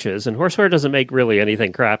 Horseware breeches, and Horseware doesn't make really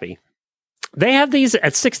anything crappy. They have these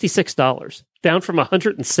at $66, down from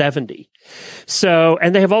 $170. So,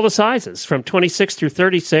 and they have all the sizes from 26 through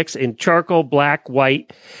 36 in charcoal, black,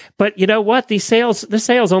 white. But you know what? The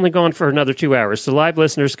sale's only going for another 2 hours. So live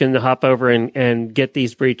listeners can hop over and get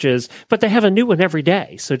these breeches, but they have a new one every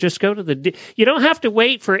day. So just go to you don't have to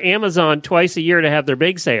wait for Amazon twice a year to have their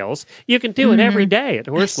big sales. You can do it every day at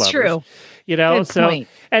Horse Lovers. True. Good point.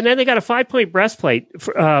 And then they got a 5-point breastplate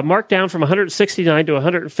marked down from 169 to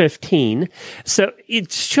 115. So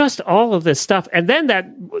it's just all of this stuff. And then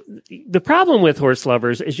the problem with Horse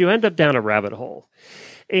Lovers is you end up down a rabbit hole.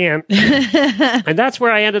 And that's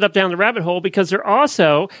where I ended up down the rabbit hole, because they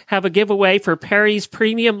also have a giveaway for Perry's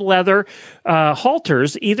premium leather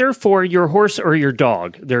halters, either for your horse or your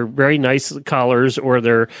dog. They're very nice collars, or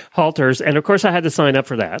they're halters. And of course, I had to sign up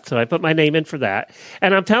for that. So I put my name in for that.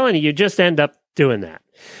 And I'm telling you just end up doing that.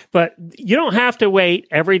 But you don't have to wait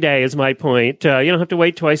every day, is my point. You don't have to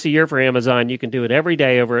wait twice a year for Amazon. You can do it every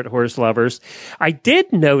day over at Horse Lovers. I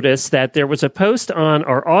did notice that there was a post on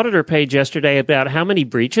our auditor page yesterday about how many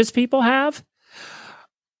breeches people have.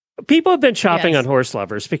 People have been shopping on Horse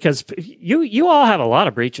Lovers because you all have a lot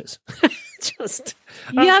of breeches.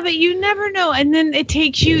 Yeah, but you never know. And then it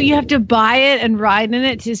takes you have to buy it and ride in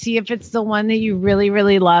it to see if it's the one that you really,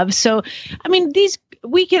 really love. So, I mean,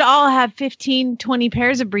 we could all have 15, 20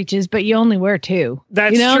 pairs of breeches, but you only wear 2.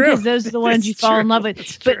 That's true. Because those are the ones you fall in love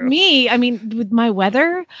with. But me, I mean, with my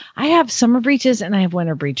weather, I have summer breeches and I have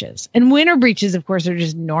winter breeches. And winter breeches, of course, are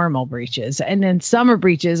just normal breeches. And then summer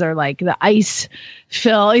breeches are like the ice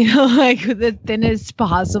fill, like the thinnest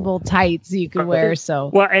possible tights you can wear. So,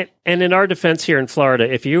 well, and in our defense here in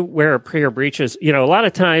Florida, if you wear a pair of breeches, a lot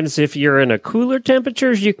of times if you're in a cooler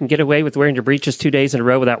temperatures, you can get away with wearing your breeches 2 days in a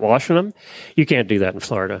row without washing them. You can't do that in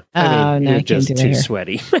Florida. You're just too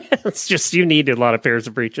sweaty. It's just, you need a lot of pairs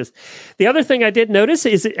of breeches. The other thing I did notice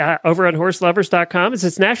is over on horselovers.com is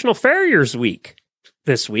it's National Farriers Week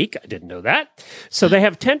this week. I didn't know that. So they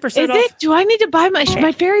have 10% off. Do I need to buy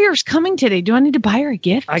my farrier's coming today? Do I need to buy her a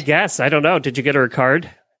gift? I guess. I don't know. Did you get her a card?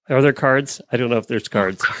 Are there cards? I don't know if there's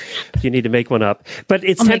cards. You need to make one up. But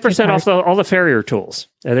it's 10% off all the farrier tools,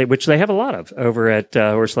 which they have a lot of over at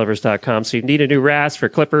horselovers.com. So you need a new rasp or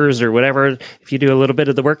clippers or whatever. If you do a little bit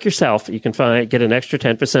of the work yourself, you can get an extra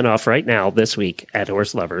 10% off right now this week at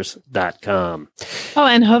horselovers.com. Oh,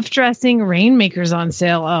 and hoof dressing rainmakers on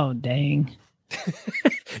sale. Oh, dang.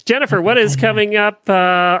 Jennifer, what is coming up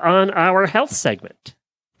on our health segment?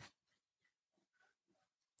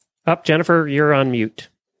 Jennifer, you're on mute.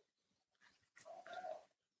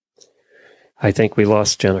 I think we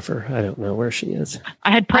lost Jennifer. I don't know where she is.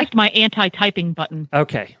 I had pressed my anti-typing button.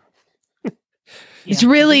 Okay. It's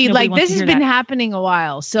really like this has been happening a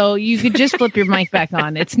while. So you could just flip your mic back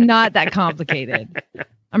on. It's not that complicated.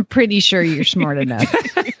 I'm pretty sure you're smart enough.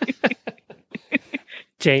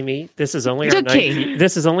 Jamie, this is only our 9th year.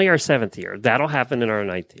 This is only our 7th year. That'll happen in our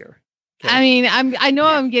 9th year. Okay. I mean, I know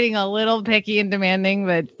I'm getting a little picky and demanding,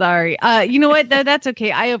 but sorry. You know what? That's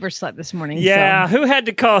okay. I overslept this morning. Yeah. So. Who had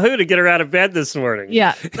to call who to get her out of bed this morning?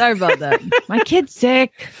 Yeah. Sorry about that. My kid's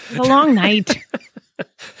sick. It's a long night.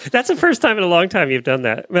 That's the first time in a long time you've done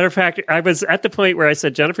that. Matter of fact, I was at the point where I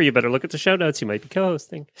said, Jennifer, you better look at the show notes. You might be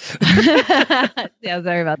co-hosting. Yeah.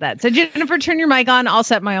 Sorry about that. So Jennifer, turn your mic on. I'll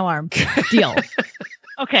set my alarm. Deal.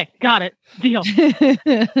 Okay. Got it. Deal.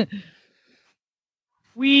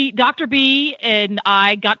 Dr. B and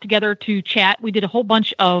I got together to chat. We did a whole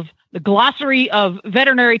bunch of the glossary of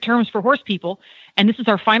veterinary terms for horse people. And this is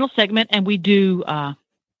our final segment. And we do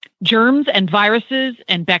germs and viruses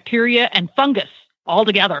and bacteria and fungus all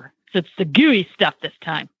together. So it's the gooey stuff this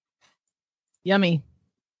time. Yummy.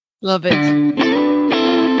 Love it.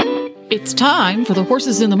 It's time for the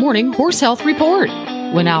Horses in the Morning Horse Health Report,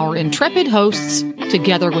 when our intrepid hosts,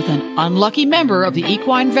 together with an unlucky member of the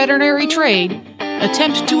equine veterinary trade,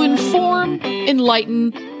 attempt to inform,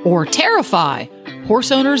 enlighten, or terrify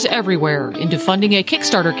horse owners everywhere into funding a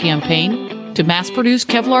Kickstarter campaign to mass-produce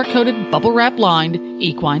Kevlar-coated, bubble-wrap-lined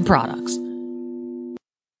equine products.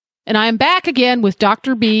 And I am back again with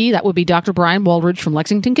Dr. B. That would be Dr. Brian Waldridge from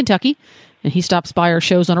Lexington, Kentucky. And he stops by our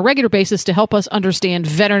shows on a regular basis to help us understand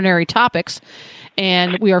veterinary topics.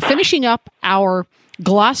 And we are finishing up our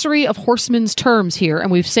glossary of horsemen's terms here,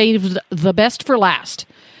 and we've saved the best for last.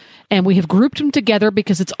 And we have grouped them together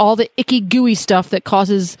because it's all the icky, gooey stuff that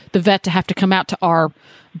causes the vet to have to come out to our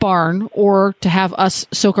barn or to have us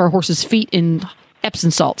soak our horses' feet in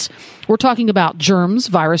Epsom salts. We're talking about germs,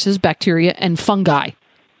 viruses, bacteria, and fungi.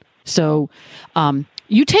 So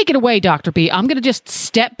you take it away, Dr. B. I'm going to just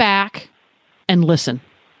step back and listen.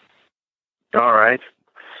 All right.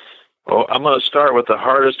 Well, I'm going to start with the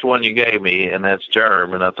hardest one you gave me, and that's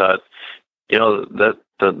germ. And I thought, that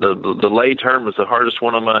the lay term is the hardest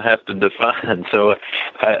one I'm going to have to define. So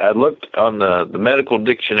I looked on the medical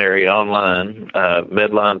dictionary online,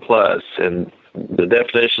 Medline Plus, and the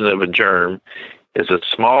definition of a germ is a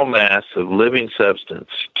small mass of living substance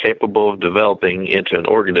capable of developing into an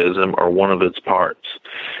organism or one of its parts.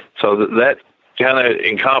 So that kind of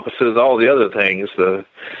encompasses all the other things, the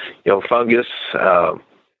fungus,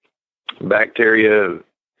 bacteria.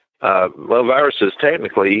 Viruses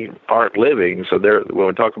technically aren't living, so when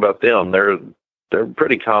we talk about them, they're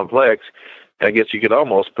pretty complex. I guess you could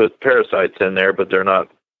almost put parasites in there, but they're not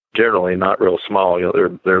generally not real small.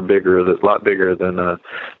 They're bigger, a lot bigger than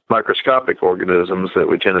microscopic organisms that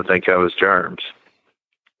we tend to think of as germs.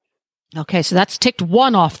 Okay, so that's ticked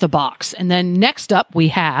one off the box. And then next up we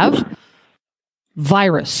have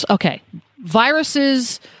virus. Okay.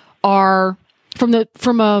 Viruses are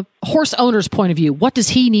from a horse owner's point of view, what does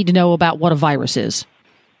he need to know about what a virus is?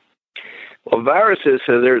 Well, viruses,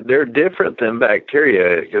 they're different than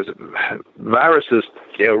bacteria because viruses,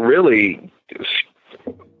 really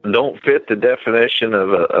don't fit the definition of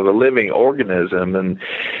a living organism, and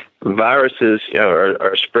viruses,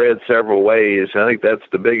 are spread several ways. And I think that's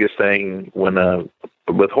the biggest thing when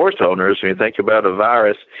with horse owners, when you think about a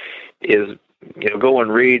virus, is go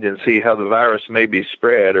and read and see how the virus may be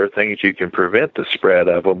spread or things you can prevent the spread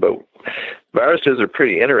of them. But viruses are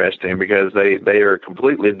pretty interesting because they are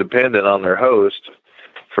completely dependent on their host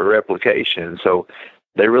for replication. So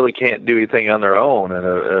they really can't do anything on their own. And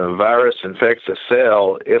a virus infects a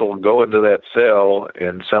cell, it'll go into that cell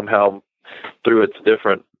and somehow through its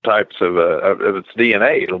different types of its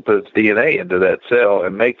DNA, it'll put its DNA into that cell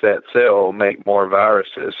and make that cell make more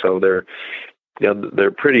viruses. So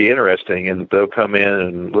they're pretty interesting, and they'll come in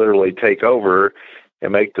and literally take over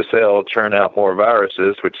and make the cell churn out more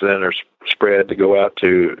viruses, which then are spread to go out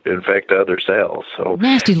to infect other cells. So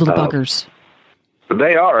nasty little buggers.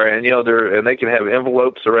 They are, and they can have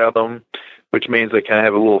envelopes around them, which means they kind of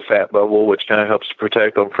have a little fat bubble, which kind of helps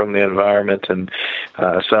protect them from the environment. And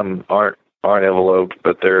some aren't enveloped,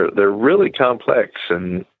 but they're really complex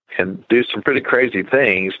and do some pretty crazy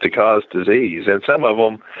things to cause disease. And some of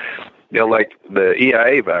them, like the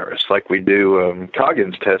EIA virus, like we do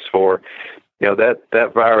Coggins tests for,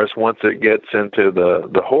 that virus, once it gets into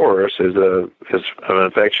the horse, is an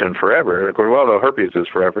infection forever. And of course, well, no, herpes is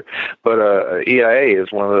forever, but EIA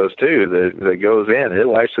is one of those too that goes in.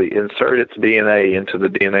 It'll actually insert its DNA into the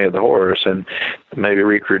DNA of the horse and maybe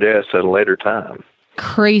recrudesce at a later time.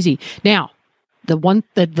 Crazy. Now, the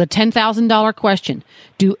 $10,000 question: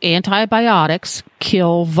 do antibiotics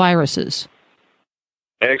kill viruses?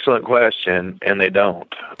 Excellent question, and they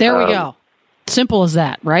don't. There we go. Simple as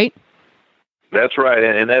that, right? That's right,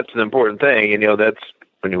 and that's an important thing. And that's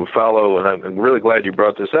when you follow. And I'm really glad you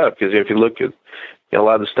brought this up, because if you look at a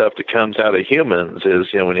lot of the stuff that comes out of humans,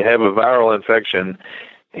 is when you have a viral infection,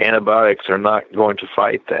 antibiotics are not going to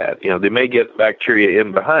fight that. They may get bacteria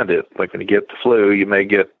in behind it. Like when you get the flu, you may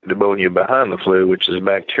get pneumonia behind the flu, which is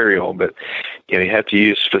bacterial. But you have to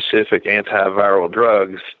use specific antiviral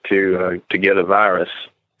drugs to get a virus.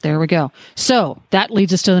 There we go. So that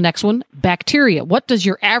leads us to the next one: bacteria. What does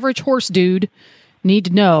your average horse dude need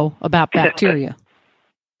to know about bacteria?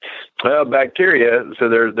 Well, bacteria, so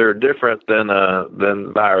they're different than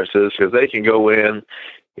viruses, because they can go in,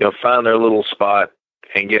 find their little spot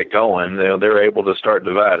and get going. They're able to start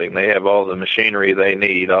dividing. They have all the machinery they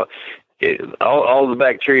need. All the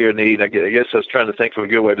bacteria need, I guess I was trying to think of a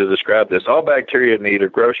good way to describe this. All bacteria need are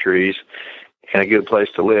groceries and a good place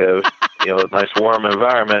to live, a nice warm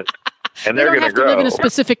environment, and they're going to grow. Live in a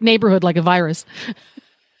specific neighborhood like a virus.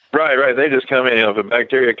 Right. They just come in. If a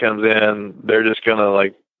bacteria comes in, they're just going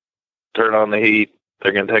to turn on the heat.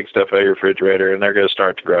 They're going to take stuff out of your refrigerator, and they're going to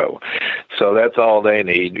start to grow. So that's all they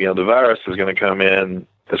need. The virus is going to come in.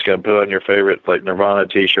 It's going to put on your favorite Nirvana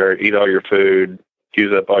T-shirt, eat all your food,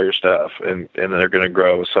 use up all your stuff, and they're going to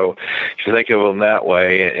grow. So if you think of them that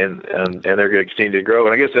way, and they're going to continue to grow.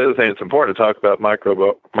 And I guess the other thing that's important to talk about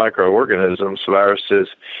microorganisms, viruses,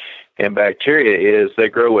 in bacteria is they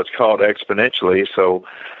grow what's called exponentially. So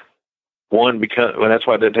that's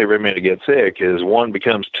why it doesn't take very many to get sick, is 1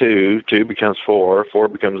 becomes 2, 2 becomes 4, 4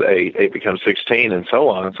 becomes 8, 8 becomes 16, and so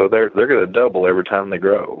on. So they're going to double every time they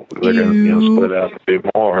grow. They're going to split out a bit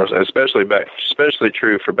more, especially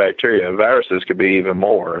true for bacteria. Viruses could be even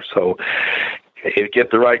more. So if you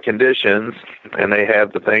get the right conditions and they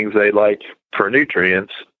have the things they like for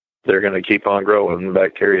nutrients, they're going to keep on growing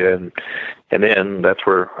bacteria. And then that's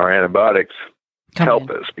where our antibiotics help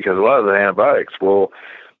us, because a lot of the antibiotics will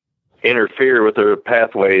interfere with their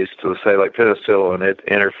pathways to, say, like penicillin. It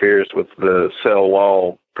interferes with the cell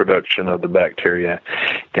wall production of the bacteria.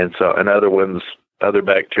 And so, and other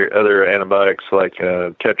antibiotics like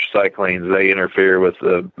tetracyclines, they interfere with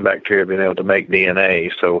the bacteria being able to make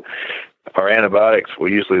DNA. So our antibiotics will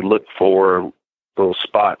usually look for those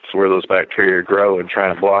spots where those bacteria grow and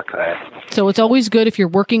try and block that. So it's always good if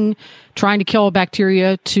you're trying to kill a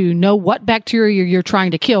bacteria to know what bacteria you're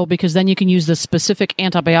trying to kill, because then you can use the specific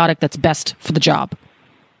antibiotic that's best for the job.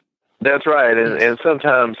 That's right. And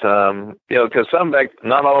sometimes, because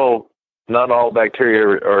not all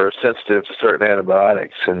bacteria are sensitive to certain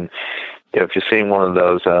antibiotics. And if you've seen one of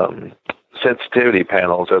those sensitivity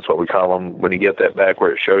panels, that's what we call them, when you get that back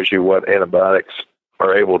where it shows you what antibiotics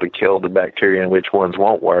are able to kill the bacteria and which ones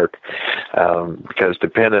won't work, because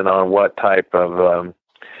depending on what type of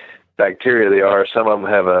bacteria they are, some of them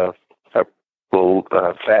have a little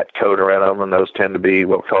fat coat around them, and those tend to be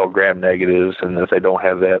what we call gram-negatives, and if they don't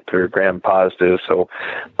have that, they're gram-positives. So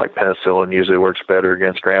like penicillin usually works better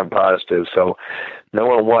against gram-positives. So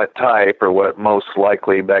knowing what type or what most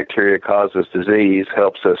likely bacteria causes disease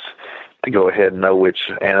helps us to go ahead and know which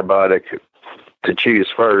antibiotic to choose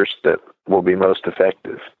first that will be most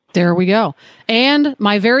effective. There we go. And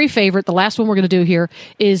my very favorite, the last one we're going to do here,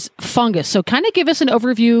 is fungus. So kind of give us an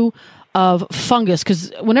overview of fungus,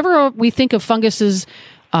 because whenever we think of funguses,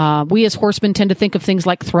 we as horsemen tend to think of things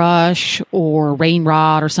like thrush or rain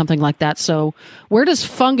rot or something like that. So where does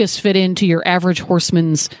fungus fit into your average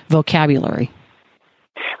horseman's vocabulary?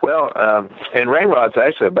 Well, and rain rot's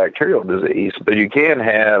actually a bacterial disease, but you can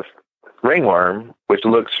have ringworm, which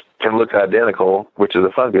can look identical, which is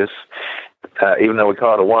a fungus, even though we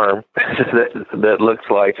call it a worm, that looks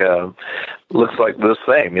like the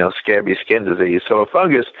same, scabby skin disease. So a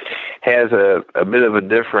fungus has a bit of a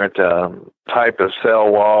different type of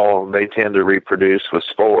cell wall. They tend to reproduce with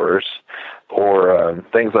spores, or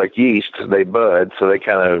things like yeast. They bud, so they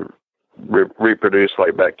kind of reproduce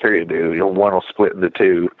like bacteria do. One will split into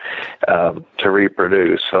two to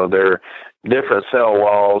reproduce. So they're different cell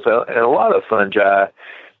walls, and a lot of fungi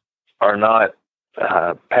are not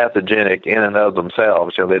pathogenic in and of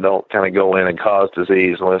themselves. They don't kind of go in and cause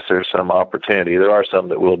disease unless there's some opportunity. There are some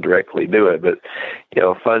that will directly do it, but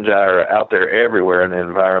fungi are out there everywhere in the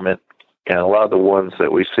environment, and a lot of the ones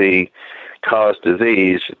that we see cause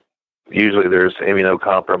disease, usually there's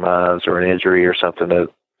immunocompromise or an injury or something that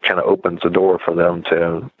kind of opens the door for them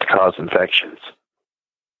to cause infections.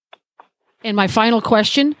 And my final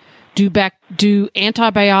question, do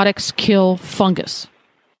antibiotics kill fungus?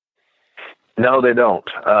 No, they don't.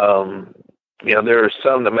 There are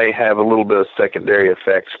some that may have a little bit of secondary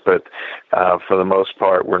effects, but for the most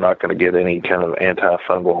part, we're not going to get any kind of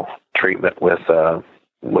antifungal treatment with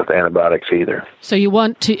antibiotics either. So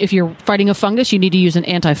if you're fighting a fungus, you need to use an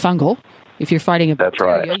antifungal. If you're fighting a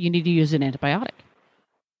bacteria, you need to use an antibiotic.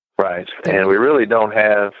 Right. And we really don't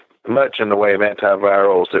have much in the way of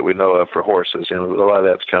antivirals that we know of for horses. A lot of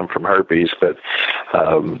that's come from herpes, but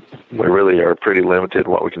we really are pretty limited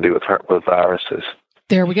in what we can do with viruses.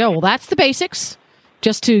 There we go. Well, that's the basics,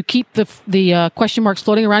 just to keep the question marks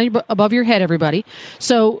floating around above your head, everybody.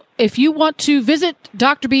 So if you want to visit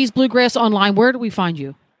Dr. B's Bluegrass online, where do we find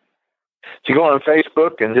you? So you go on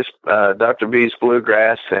Facebook and just Dr. B's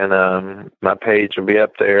Bluegrass, and my page will be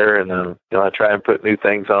up there. And I try and put new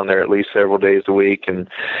things on there at least several days a week, and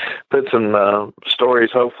put some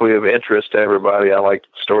stories, hopefully of interest to everybody. I like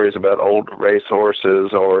stories about old race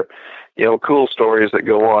horses, or cool stories that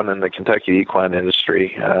go on in the Kentucky equine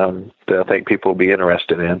industry that I think people will be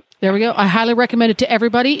interested in. There we go. I highly recommend it to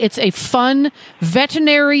everybody. It's a fun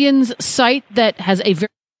veterinarian's site that has a very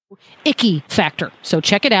icky factor. So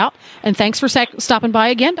check it out. And thanks for stopping by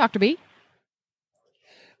again, Dr. B.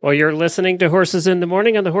 Well, you're listening to Horses in the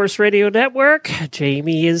Morning on the Horse Radio Network.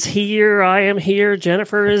 Jamie is here. I am here.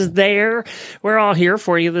 Jennifer is there. We're all here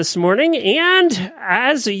for you this morning. And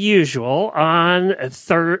as usual, on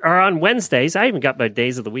Wednesdays, I even got my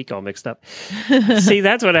days of the week all mixed up. See,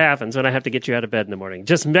 that's what happens when I have to get you out of bed in the morning.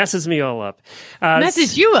 Just messes me all up.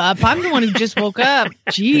 Messes you up. I'm the one who just woke up.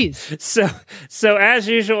 Jeez. So as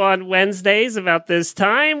usual on Wednesdays about this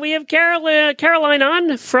time, we have Caroline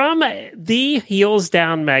on from the Heels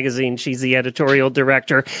Down magazine. She's the editorial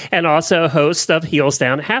director and also host of Heels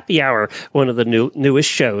Down Happy Hour, one of the newest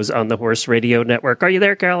shows on the Horse Radio Network. Are you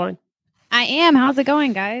there, Caroline? I am. How's it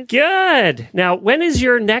going, guys? Good. Now, when is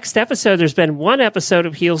your next episode? There's been one episode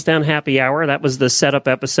of Heels Down Happy Hour. That was the setup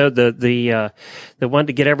episode, the one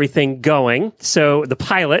to get everything going. So the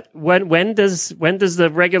pilot. When does the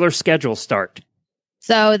regular schedule start?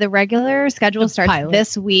 So the regular schedule starts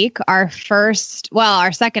this week. Our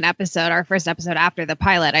second episode, our first episode after the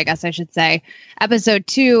pilot, I guess I should say. Episode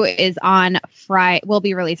 2 is on Friday. Will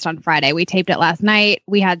be released on Friday. We taped it last night.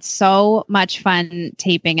 We had so much fun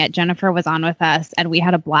taping it. Jennifer was on with us, and we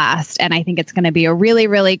had a blast. And I think it's going to be a really,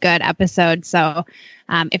 really good episode. So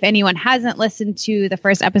if anyone hasn't listened to the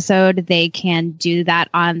first episode, they can do that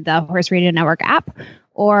on the Horse Radio Network app,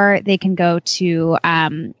 or they can go to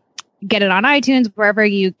get it on iTunes,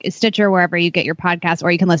 Stitcher, wherever you get your podcast, or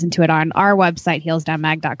you can listen to it on our website,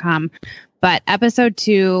 heelsdownmag.com. But episode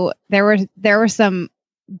 2, there were some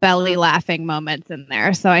belly laughing moments in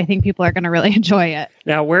there. So I think people are going to really enjoy it.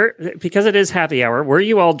 Now, because it is happy hour, were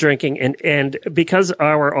you all drinking? And because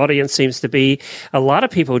our audience seems to be a lot of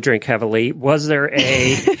people who drink heavily, was there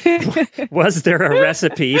a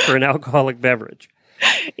recipe for an alcoholic beverage?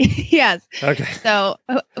 Yes. Okay. So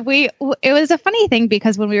it was a funny thing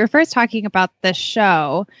because when we were first talking about the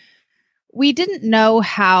show, we didn't know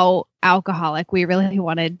how alcoholic we really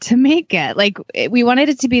wanted to make it. Like, we wanted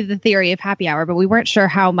it to be the theory of happy hour, but we weren't sure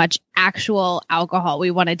how much actual alcohol we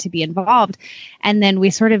wanted to be involved. And then we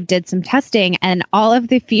sort of did some testing, and all of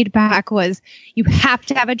the feedback was, you have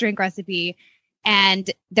to have a drink recipe and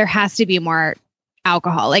there has to be more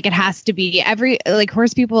alcohol. Like, it has to be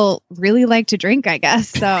horse people really like to drink, I guess.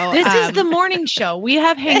 So this is the morning show. We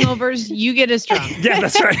have hangovers. You get us drunk. Yeah,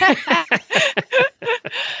 that's right.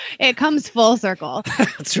 It comes full circle.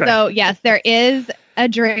 That's right. So yes, there is a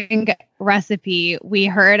drink recipe. We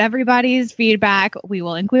heard everybody's feedback. We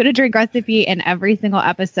will include a drink recipe in every single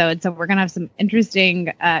episode. So we're going to have some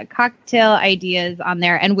interesting cocktail ideas on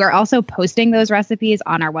there. And we're also posting those recipes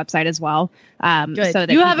on our website as well. So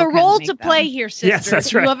that you have a role to them. play here, sister. Yes,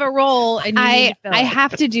 that's right. You have a role, and I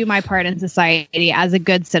have to do my part in society as a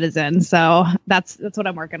good citizen. So that's what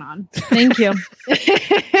I'm working on. Thank you.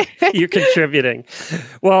 You're contributing.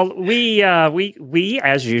 Well, we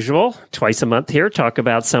as usual, twice a month here, talk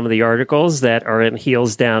about some of the articles that are in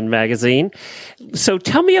Heels Down magazine. So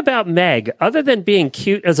tell me about Meg, other than being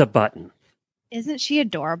cute as a button. Isn't she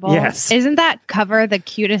adorable? Yes. Isn't that cover the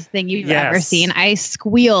cutest thing you've ever seen? I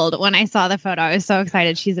squealed when I saw the photo. I was so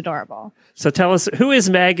excited. She's adorable. So tell us, who is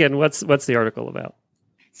Meg and what's the article about?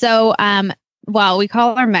 So, well, we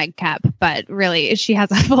call her Meg Kep, but really she has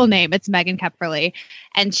a full name. It's Megan Kepferly.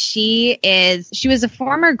 And she was a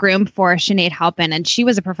former groom for Sinead Halpin, and she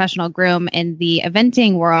was a professional groom in the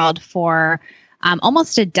eventing world for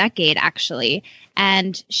almost a decade, actually.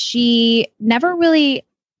 And she never really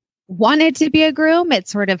wanted to be a groom. It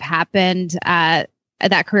sort of happened, that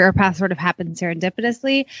career path sort of happened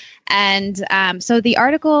serendipitously. And so the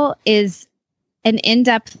article is an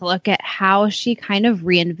in-depth look at how she kind of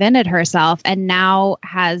reinvented herself, and now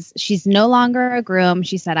she's no longer a groom.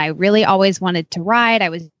 She said, I really always wanted to ride. I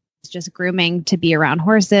was just grooming to be around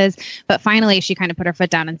horses. But finally, she kind of put her foot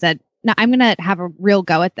down and said, no, I'm going to have a real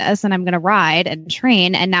go at this, and I'm going to ride and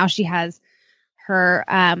train. And now she has her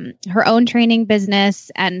own training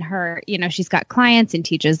business, and she's got clients and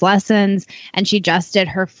teaches lessons, and she just did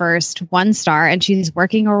her first 1-star, and she's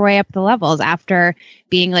working her way up the levels after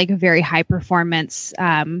being like a very high performance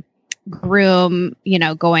groom,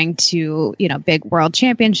 going to, big world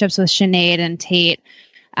championships with Sinead and Tate.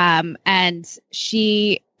 And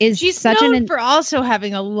she's known for also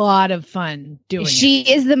having a lot of fun doing She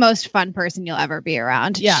is the most fun person you'll ever be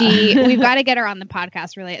around. Yeah. We've got to get her on the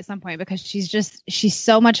podcast really at some point, because she's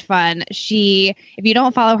so much fun. If you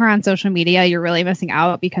don't follow her on social media, you're really missing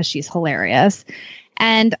out, because she's hilarious.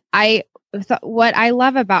 And what I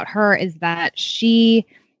love about her is that she,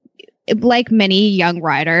 like many young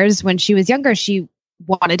riders, when she was younger, she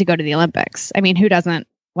wanted to go to the Olympics. I mean, who doesn't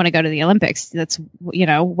want to go to the Olympics? That's,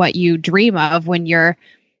 what you dream of when you're,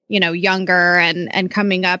 younger and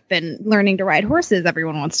coming up and learning to ride horses.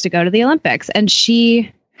 Everyone wants to go to the Olympics. And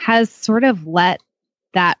she has sort of let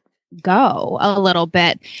that go a little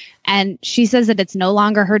bit. And she says that it's no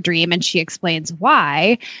longer her dream, and she explains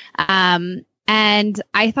why. And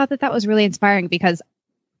I thought that was really inspiring, because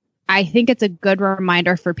I think it's a good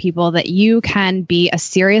reminder for people that you can be a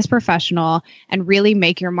serious professional and really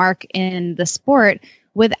make your mark in the sport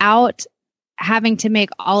without having to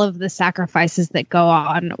make all of the sacrifices that go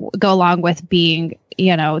along with being,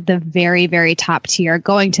 the very, very top tier,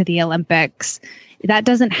 going to the Olympics. That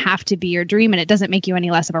doesn't have to be your dream, and it doesn't make you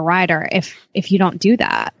any less of a rider if you don't do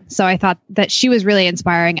that. So I thought that she was really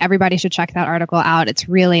inspiring. Everybody should check that article out. It's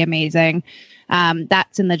really amazing.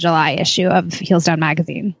 That's in the July issue of Heels Down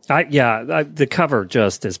magazine. The cover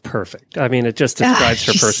just is perfect. I mean, it just describes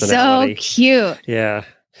her personality. So cute. Yeah,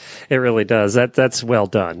 it really does. That's well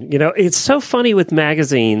done. It's so funny with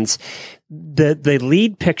magazines. The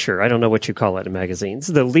lead picture, I don't know what you call it in magazines.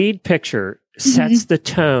 The lead picture sets the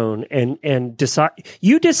tone and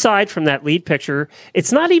decide from that lead picture.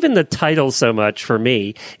 It's not even the title so much for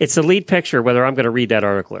me. It's the lead picture, whether I'm going to read that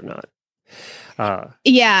article or not.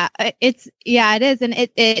 It is. And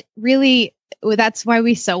it really, that's why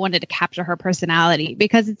we so wanted to capture her personality,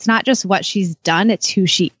 because it's not just what she's done, it's who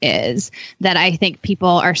she is that I think people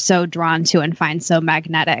are so drawn to and find so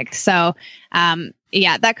magnetic. So,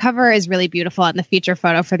 that cover is really beautiful. And the feature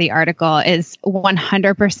photo for the article is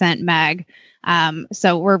 100% Meg.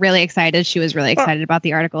 So we're really excited. She was really excited about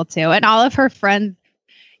the article too. And all of her friends,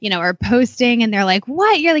 are posting, and they're like,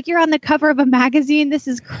 what? You're on the cover of a magazine. This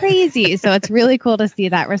is crazy. So it's really cool to see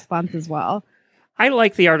that response as well. I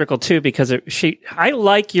like the article too, because I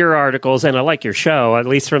like your articles, and I like your show, at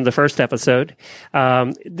least from the first episode,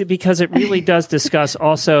 because it really does discuss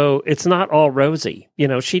also, it's not all rosy.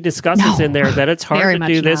 She discusses in there that it's hard to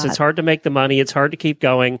do this. Not. It's hard to make the money. It's hard to keep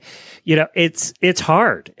going. It's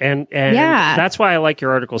hard. And that's why I like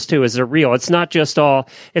your articles too, is they're real. It's not all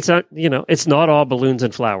balloons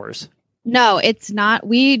and flowers. No, it's not.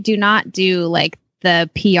 We do not do like the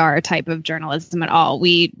PR type of journalism at all.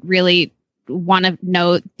 We really want to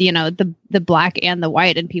know, the black and the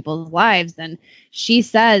white in people's lives. And she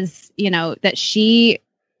says, that she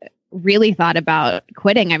really thought about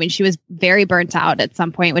quitting. I mean, she was very burnt out at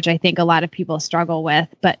some point, which I think a lot of people struggle with,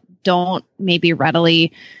 but don't maybe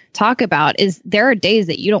readily talk about, is there are days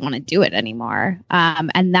that you don't want to do it anymore.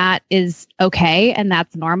 And that is okay. And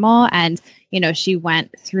that's normal. And, she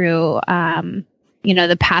went through,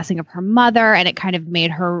 the passing of her mother, and it kind of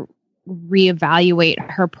made her reevaluate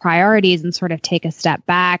her priorities and sort of take a step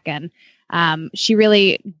back. And she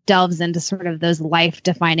really delves into sort of those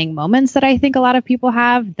life-defining moments that I think a lot of people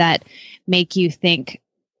have that make you think,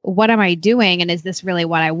 what am I doing? And is this really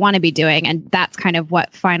what I want to be doing? And that's kind of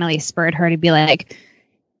what finally spurred her to be like,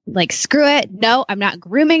 screw it. No, I'm not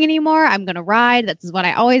grooming anymore. I'm going to ride. That's what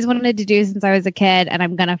I always wanted to do since I was a kid, and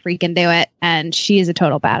I'm going to freaking do it. And she is a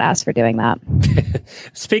total badass for doing that.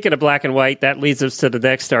 Speaking of black and white, that leads us to the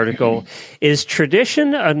next article. Is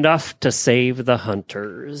tradition enough to save the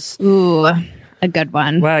hunters? Ooh, a good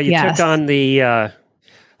one. Well, you took on the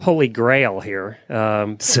holy grail here.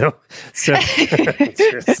 Yeah,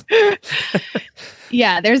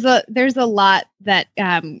 there's a lot that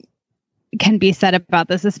can be said about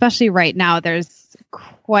this, especially right now. There's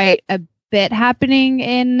quite a bit happening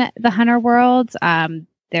in the hunter world.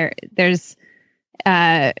 There's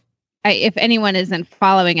if anyone isn't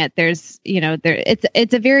following it,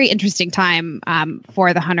 it's a very interesting time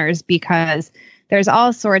for the hunters, because there's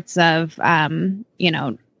all sorts of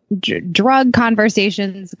drug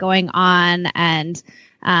conversations going on, and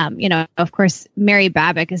of course, Mary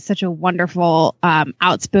Babbitt is such a wonderful,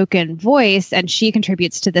 outspoken voice, and she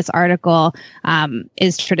contributes to this article,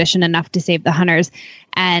 Is Tradition Enough to Save the Hunters?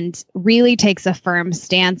 And really takes a firm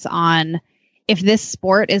stance on, if this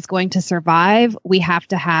sport is going to survive, we have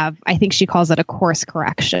to have, I think she calls it a course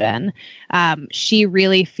correction. She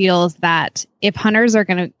really feels that if hunters are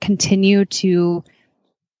going to continue to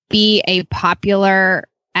be a popular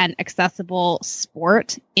and accessible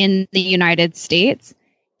sport in the United States,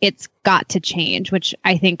 it's got to change, which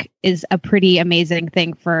I think is a pretty amazing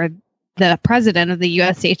thing for the president of the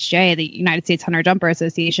USHJ, the United States Hunter Jumper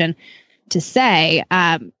Association, to say.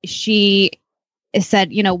 She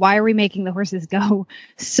said, why are we making the horses go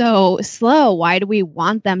so slow? Why do we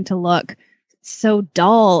want them to look so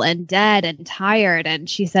dull and dead and tired? And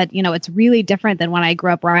she said, it's really different than when I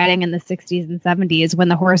grew up riding in the 60s and 70s, when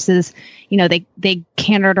the horses, they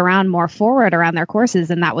cantered around more forward around their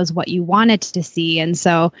courses, and that was what you wanted to see. And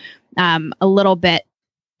so a little bit,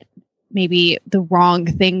 maybe the wrong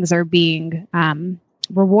things are being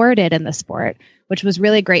rewarded in the sport, which was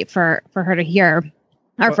really great for her to hear.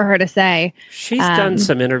 or for her to say. She's done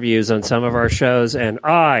some interviews on some of our shows, and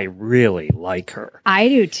I really like her. I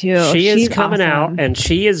do too. She's coming out, and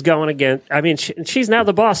she is going against. I mean, she's now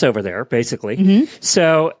the boss over there, basically.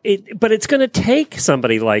 So, but it's going to take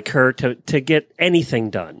somebody like her to get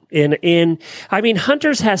anything done. I mean,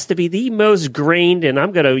 Hunter's has to be the most grained, and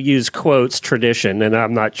I'm going to use quotes, tradition, and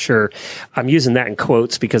I'm not sure I'm using that in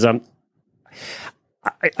quotes because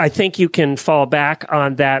I think you can fall back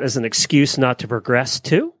on that as an excuse not to progress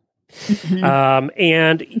too.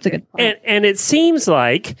 And That's a good point. And it seems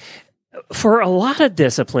like for a lot of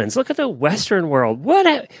disciplines, look at the Western world.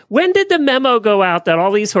 When did the memo go out that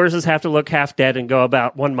all these horses have to look half dead and go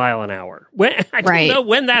about 1 mile an hour? I don't know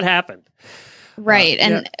when that happened. Right.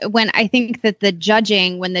 And when I think that the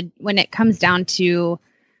judging, when it comes down to,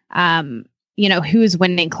 who's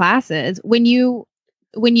winning classes, when you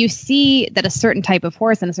see that a certain type of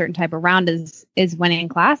horse and a certain type of round is winning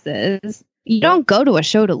classes, you don't go to a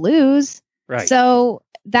show to lose. Right. So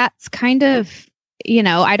that's kind of,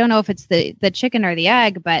 I don't know if it's the chicken or the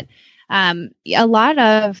egg, but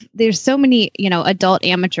there's so many, adult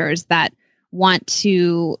amateurs that want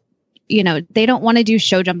to, they don't want to do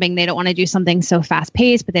show jumping. They don't want to do something so fast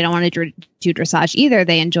paced, but they don't want to do dressage either.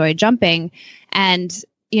 They enjoy jumping. And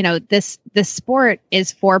this sport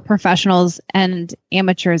is for professionals and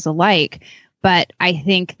amateurs alike, but I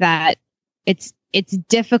think that it's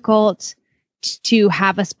difficult to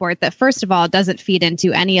have a sport that, first of all, doesn't feed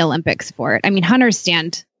into any Olympic sport. I mean, hunters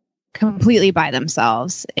stand completely by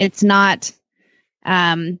themselves. It's not,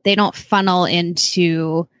 they don't funnel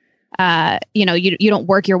into, you don't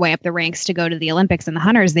work your way up the ranks to go to the Olympics, and the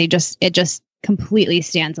hunters, it just completely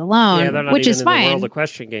stands alone, they're not which even is in fine. the World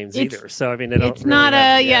Equestrian Games either. So I mean, it's not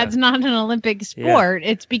it's not an Olympic sport.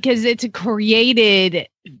 It's because it's a created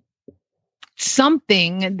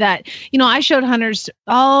something that I showed hunters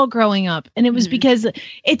all growing up, and it was because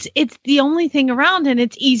it's the only thing around, and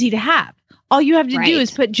it's easy to have. All you have to do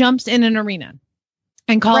is put jumps in an arena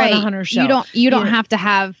and call it a hunter show. You don't have to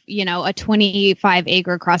have a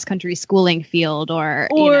 25-acre cross country schooling field or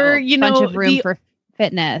a bunch of room for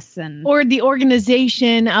fitness or the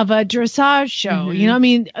organization of a dressage show. I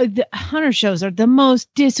mean, the hunter shows are the most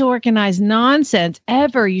disorganized nonsense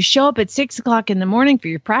ever. You show up at 6 o'clock in the morning for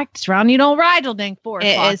your practice round. You don't ride till dang 4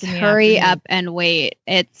 o'clock. It is hurry up and wait.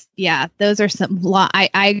 It's those are some.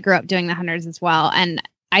 I grew up doing the hunters as well, and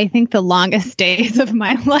I think the longest days of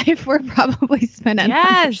my life were probably spent at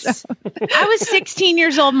Yes. I was 16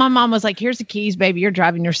 years old. My mom was like, here's the keys, baby. You're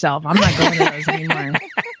driving yourself. I'm not going to those anymore.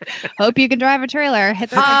 Hope you can drive a trailer.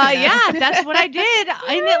 Hit the yeah, that's what I did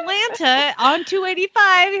in Atlanta on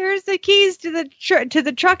 285. Here's the keys to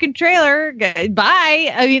the truck and trailer.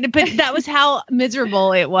 Bye. I mean, but that was how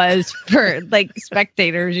miserable it was for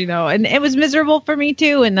spectators, and it was miserable for me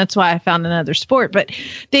too. And that's why I found another sport. But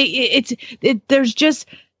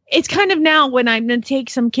it's kind of now when I'm going to take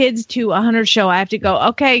some kids to a hunter show, I have to go,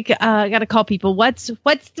 okay, I got to call people. What's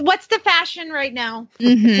the fashion right now?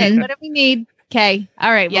 Okay, what do we need? Okay. All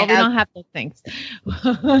right. Well, we don't have those things.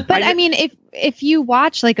 But I mean, if you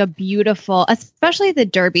watch a beautiful, especially the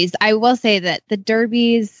derbies, I will say that the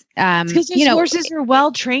derbies, because horses are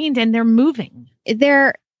well trained and they're moving.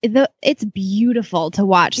 It's beautiful to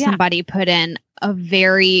watch somebody put in a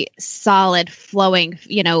very solid, flowing,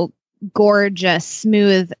 gorgeous,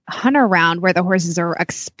 smooth hunter round where the horses are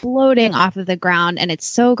exploding off of the ground, and it's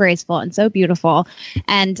so graceful and so beautiful.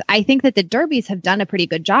 And I think that the derbies have done a pretty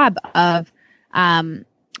good job of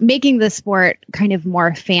making the sport kind of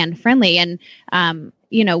more fan friendly. And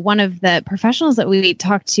one of the professionals that we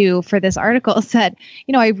talked to for this article said,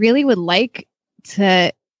 I really would like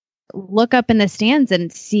to look up in the stands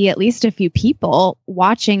and see at least a few people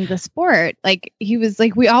watching the sport. He was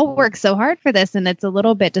like, we all work so hard for this, and it's a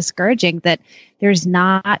little bit discouraging that there's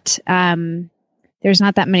not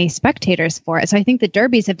that many spectators for it. So I think the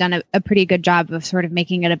derbies have done a pretty good job of sort of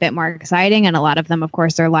making it a bit more exciting, and a lot of them, of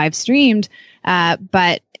course, are live streamed.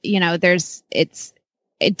 But it's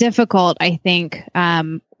difficult, I think,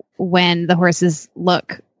 when the horses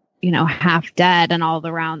look half dead and all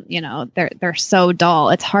around, they're so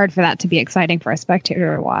dull. It's hard for that to be exciting for a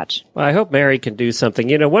spectator to watch. Well, I hope Mary can do something.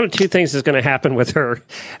 One of two things is going to happen with her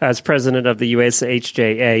as president of the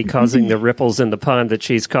USHJA, causing the ripples in the pond that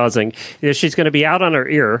she's causing. She's going to be out on her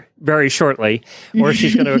ear very shortly, or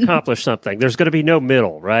she's going to accomplish something. There's going to be no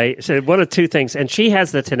middle, right? So one of two things, and she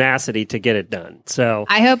has the tenacity to get it done. So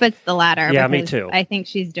I hope it's the latter. Yeah, me too. I think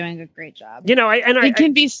she's doing a great job. It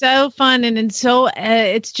can be so fun, and so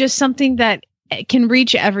it's just something that can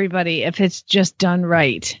reach everybody if it's just done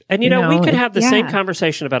right. And we could have the same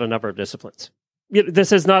conversation about a number of disciplines.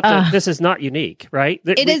 This is not unique, right?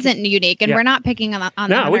 It isn't unique, and we're not picking on the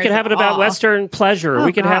No, we could have it about Western pleasure. Oh,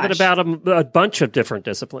 we could have it gosh. about a bunch of different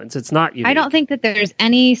disciplines. It's not unique. I don't think that there's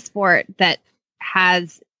any sport that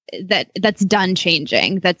has that's done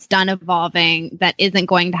changing, that's done evolving, that isn't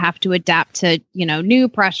going to have to adapt to, new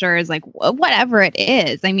pressures, like whatever it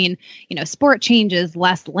is. I mean, sport changes,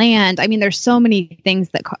 less land. I mean, there's so many things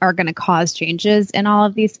that are going to cause changes in all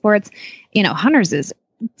of these sports. Hunters is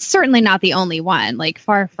certainly not the only one, like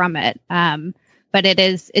far from it. But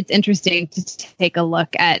it's interesting to take a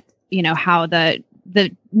look at, how the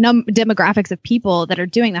demographics of people that are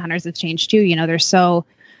doing the hunters has changed too.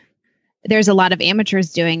 There's a lot of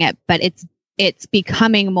amateurs doing it, but it's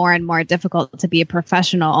becoming more and more difficult to be a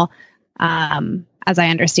professional, as I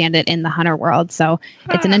understand it, in the hunter world. So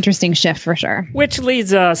it's an interesting shift for sure. Which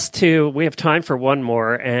leads us to, we have time for one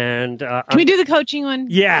more. And can we do the coaching one?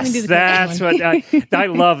 Yes, that's what I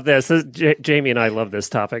love this. Jamie and I love this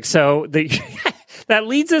topic. So that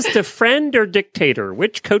leads us to friend or dictator.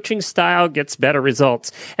 Which coaching style gets better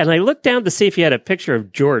results? And I looked down to see if you had a picture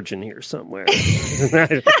of George in here somewhere.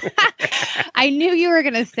 I knew you were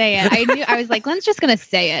going to say it. I was like, Glenn's just going to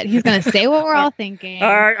say it. He's going to say what we're all thinking.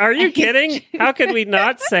 Are you kidding? How could we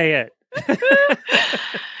not say it?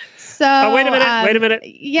 So, wait a minute.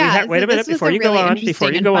 Yeah. Wait a minute before you go on.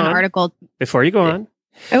 Before you go on.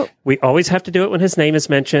 Oh. We always have to do it when his name is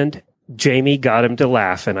mentioned. Jamie got him to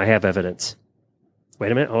laugh, and I have evidence.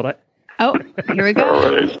 Wait a minute. Hold on. Oh, here we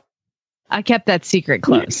go. I kept that secret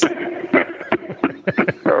close. Okay.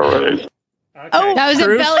 Oh, that was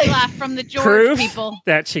Proof- a belly laugh from the George Proof people.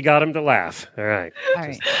 that she got him to laugh. All right.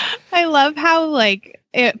 I love how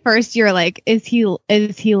at first you're like, is he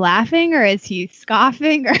laughing or is he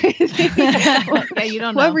scoffing or is he, yeah, you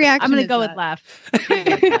don't know. What reaction? I'm going to is go that? with laugh.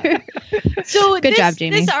 So Good job,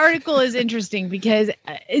 Jamie. This article is interesting because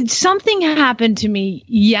something happened to me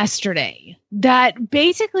yesterday that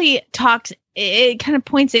basically it kind of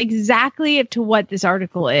points exactly to what this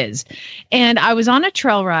article is. And I was on a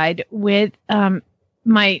trail ride with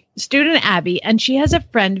my student Abby, and she has a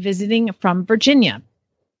friend visiting from Virginia.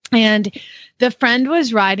 And the friend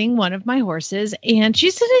was riding one of my horses, and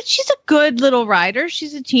she said she's a good little rider.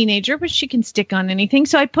 She's a teenager, but she can stick on anything.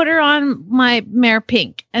 So I put her on my mare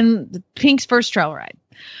Pink, and Pink's first trail ride.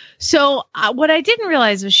 So what I didn't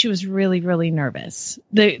realize was she was really, really nervous.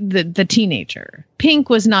 The teenager. Pink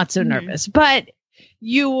was not so nervous, but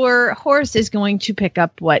your horse is going to pick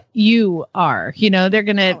up what you are. They're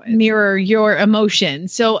going to mirror your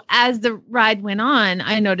emotions. So as the ride went on,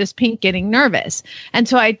 I noticed Pink getting nervous. And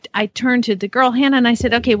so I turned to the girl, Hannah, and I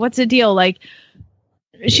said, okay, what's the deal? Like,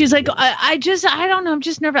 she's like, I don't know. I'm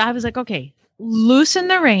just nervous. I was like, okay, loosen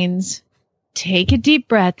the reins. Take a deep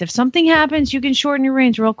breath. If something happens, you can shorten your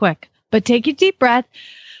reins real quick, but take a deep breath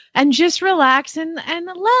and just relax and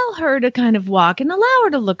allow her to kind of walk and allow her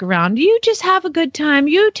to look around. You just have a good time.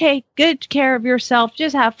 You take good care of yourself.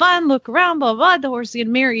 Just have fun. Look around, blah, blah. The horse is going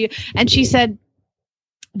to mirror you. And she said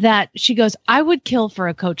that she goes, I would kill for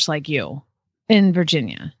a coach like you in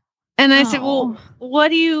Virginia. And I said, well, what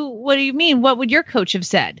do you mean? What would your coach have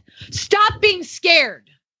said? Stop being scared.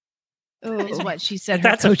 Is what she said.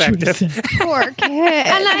 That's effective. Poor kid.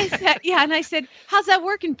 And I said, how's that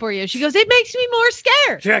working for you? She goes, it makes me more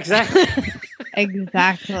scared. Yeah, exactly.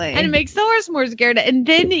 Exactly. And it makes the horse more scared. And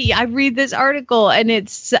then I read this article, and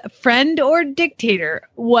it's friend or dictator.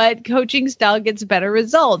 What coaching style gets better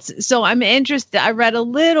results? So I'm interested. I read a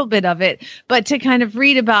little bit of it, but to kind of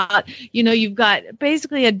read about, you've got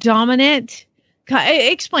basically a dominant.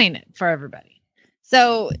 Explain it for everybody.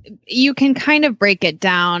 So you can kind of break it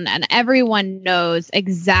down, and everyone knows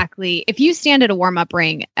exactly. If you stand at a warm-up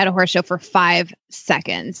ring at a horse show for 5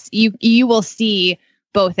 seconds, you will see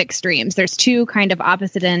both extremes. There's two kind of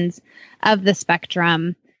opposite ends of the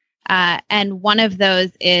spectrum, and one of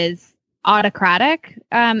those is autocratic,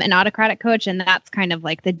 an autocratic coach, and that's kind of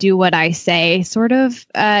like the do what I say sort of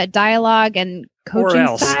dialogue and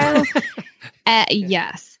coaching style.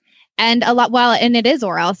 Yes. And and it is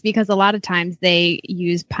or else, because a lot of times they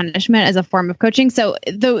use punishment as a form of coaching. So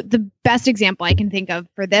the best example I can think of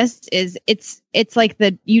for this is it's like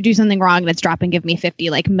you do something wrong and it's drop and give me 50,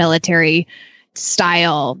 like military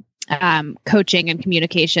style coaching and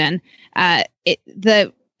communication.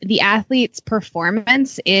 The athlete's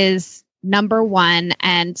performance is number one,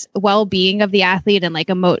 and well-being of the athlete and like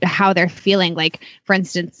how they're feeling. Like, for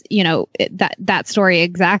instance, that story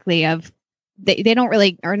exactly of. They don't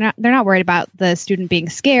really, they're not worried about the student being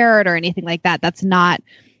scared or anything like that. That's not,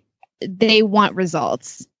 they want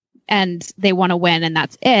results and they want to win, and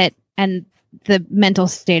that's it. And the mental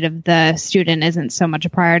state of the student isn't so much a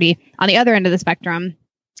priority. On the other end of the spectrum,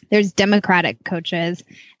 There's democratic coaches,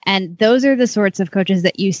 and those are the sorts of coaches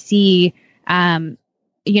that you see.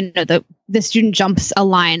 The student jumps a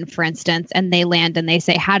line, for instance, and they land and they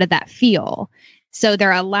say, "How did that feel?" So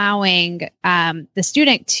they're allowing the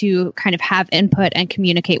student to kind of have input and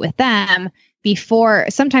communicate with them before,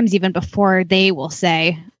 sometimes even before they will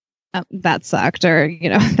say, oh, "That sucked," or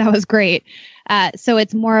 "That was great." So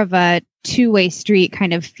it's more of a two-way street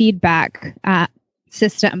kind of feedback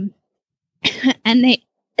system, and they.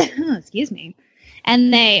 Excuse me.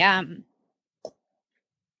 And they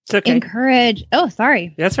it's okay. encourage. Oh,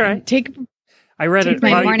 sorry. That's all right. Take I read it.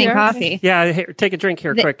 my morning coffee. Yeah, take a drink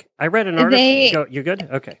here, quick. I read an article. You're good?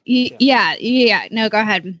 Okay. Yeah. No, go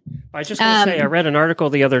ahead. I was just going to say, I read an article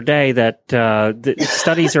the other day that the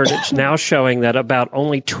studies are now showing that about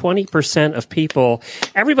only 20% of people,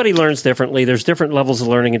 everybody learns differently. There's different levels of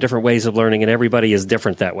learning and different ways of learning, and everybody is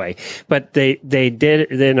different that way. But they did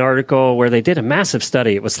an article where they did a massive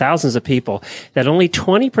study. It was thousands of people, that only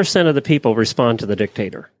 20% of the people respond to the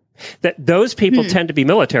dictator. That those people tend to be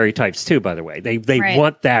military types too, by the way. They Right.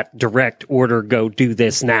 want that direct order, go do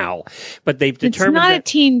this now. But they've determined it's not that, a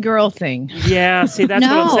teen girl thing. yeah, see, that's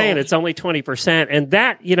what I'm No. saying. It's only 20%. And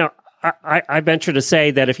that, I venture to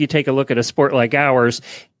say that if you take a look at a sport like ours,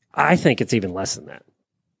 I think it's even less than that.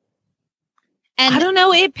 And I don't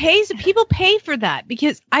know. It pays. People pay for that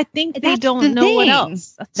because I think they That's don't the know what thing.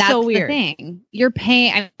 else. That's so weird. The thing. You're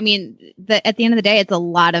paying. I mean, at the end of the day, it's a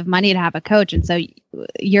lot of money to have a coach, and so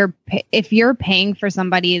if you're paying for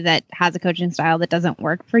somebody that has a coaching style that doesn't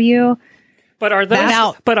work for you. But are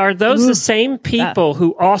those the same people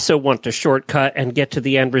who also want to shortcut and get to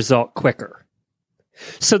the end result quicker?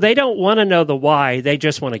 So they don't want to know the why; they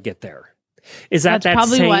just want to get there. Is that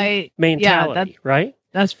probably same why? mentality, right?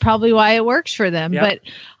 That's probably why it works for them. Yep. But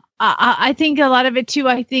I think a lot of it too,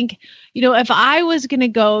 I think, if I was going to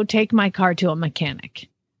go take my car to a mechanic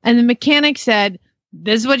and the mechanic said,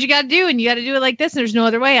 this is what you got to do and you got to do it like this, and there's no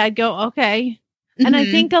other way, I'd go, okay. And I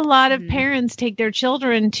think a lot of parents take their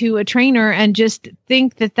children to a trainer and just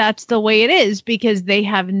think that that's the way it is because they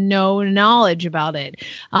have no knowledge about it.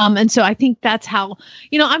 And so I think that's how,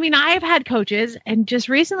 I've had coaches, and just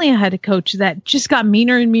recently I had a coach that just got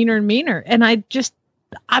meaner and meaner and meaner. And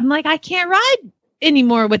I'm like, I can't ride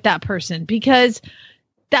anymore with that person because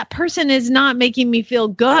that person is not making me feel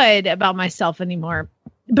good about myself anymore.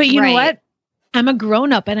 But you know what? I'm a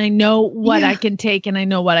grown up and I know what I can take and I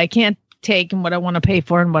know what I can't take and what I want to pay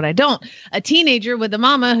for and what I don't. A teenager with a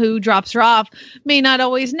mama who drops her off may not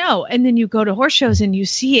always know. And then you go to horse shows and you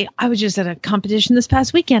see, I was just at a competition this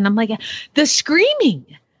past weekend. I'm like, the screaming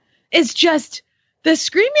is just the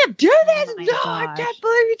screaming of do this. No, I can't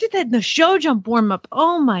believe you did that. And the show jump warm up.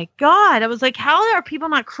 Oh my God. I was like, how are people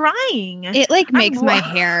not crying? It makes my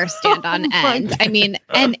hair stand on end. I mean,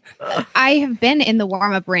 and I have been in the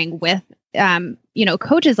warm up ring with,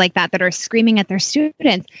 coaches like that are screaming at their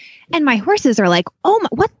students. And my horses are like, oh,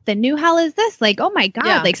 what the new hell is this? Like, oh my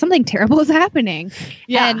God, like something terrible is happening.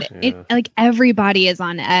 Yeah. And it like everybody is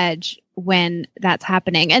on edge when that's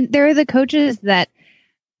happening. And there are the coaches that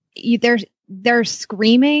they're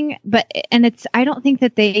screaming, I don't think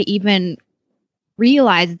that they even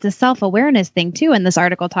realize it's a self-awareness thing too. And this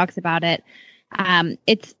article talks about it.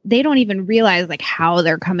 They don't even realize like how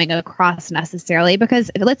they're coming across necessarily,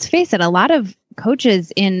 because let's face it, a lot of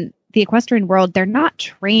coaches in the equestrian world, they're not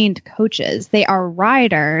trained coaches. They are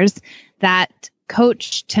riders that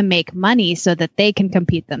coach to make money so that they can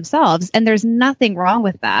compete themselves. And there's nothing wrong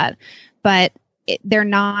with that, but they're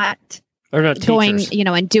not going,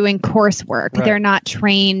 and doing coursework. Right. They're not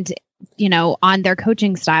trained, on their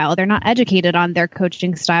coaching style. They're not educated on their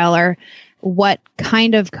coaching style or what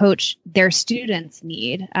kind of coach their students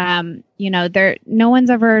need. No one's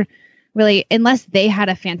ever really, unless they had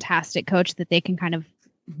a fantastic coach that they can kind of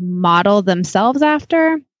model themselves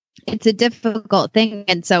after, it's a difficult thing.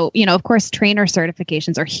 And so, of course, trainer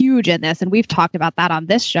certifications are huge in this, and we've talked about that on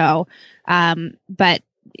this show. But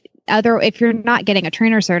if you're not getting a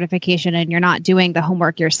trainer certification and you're not doing the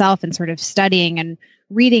homework yourself and sort of studying and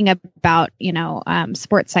reading about,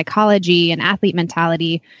 sports psychology and athlete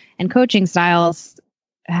mentality and coaching styles,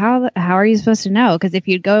 how are you supposed to know? Because if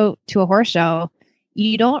you go to a horse show,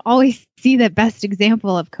 you don't always see the best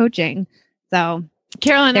example of coaching. So,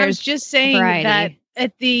 Carolyn, I was just saying that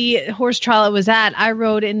at the horse trial I was at, I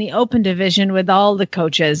rode in the open division with all the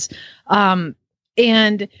coaches. And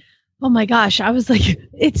oh my gosh, I was like,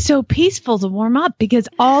 it's so peaceful to warm up because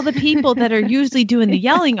all the people that are usually doing the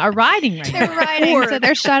yelling are riding right now. They're riding, so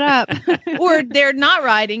they're shut up. Or they're not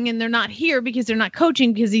riding and they're not here because they're not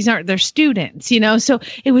coaching because these aren't their students, So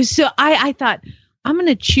it was I thought, I'm going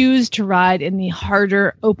to choose to ride in the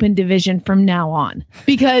harder open division from now on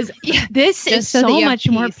because this is so that so you have much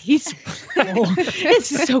more peaceful.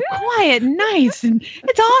 It's so quiet and nice, and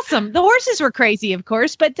it's awesome. The horses were crazy, of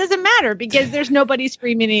course, but it doesn't matter because there's nobody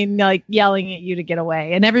screaming and like yelling at you to get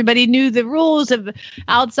away, and everybody knew the rules of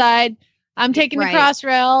outside. I'm taking the cross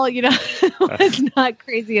rail, it's not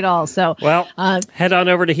crazy at all. So, head on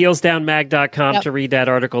over to heelsdownmag.com to read that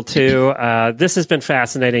article too. This has been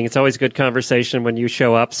fascinating. It's always good conversation when you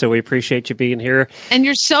show up. So we appreciate you being here. And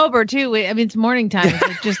you're sober too. I mean, it's morning time.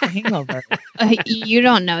 It's just a hangover. You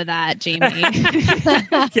don't know that, Jamie.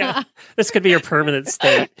 Yeah, this could be your permanent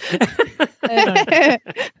state.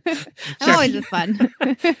 Always is fun.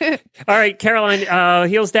 All right, Caroline,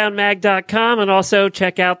 heelsdownmag.com, and also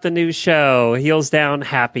check out the new show, Heels Down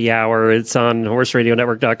Happy Hour. It's on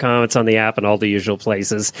horseradionetwork.com. It's on the app and all the usual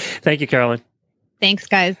places. Thank you, Caroline. Thanks,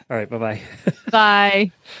 guys. All right, bye-bye.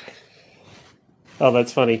 Bye. Oh,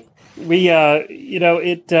 that's funny. We,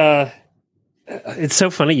 it's so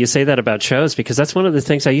funny you say that about shows because that's one of the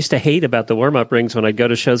things I used to hate about the warm-up rings when I'd go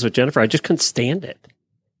to shows with Jennifer. I just couldn't stand it.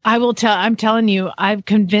 I'm telling you, I've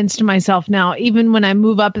convinced myself now, even when I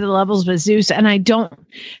move up the levels with Zeus and I don't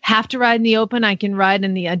have to ride in the open, I can ride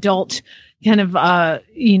in the adult kind of,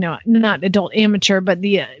 not adult amateur, but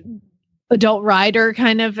the adult rider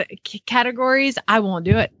kind of categories. I won't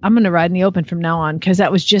do it. I'm going to ride in the open from now on because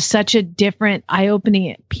that was just such a different,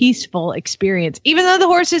 eye-opening, peaceful experience, even though the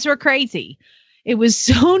horses were crazy. It was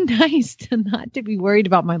so nice to not to be worried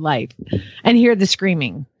about my life and hear the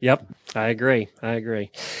screaming. Yep, I agree.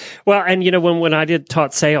 Well, and when I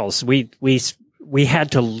taught sales, we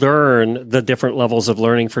had to learn the different levels of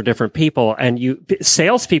learning for different people, and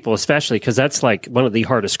salespeople especially, because that's like one of the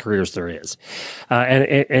hardest careers there is.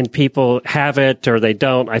 And people have it or they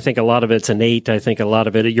don't. I think a lot of it's innate. I think a lot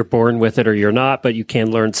of it you're born with it or you're not, but you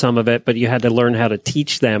can learn some of it. But you had to learn how to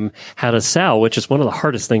teach them how to sell, which is one of the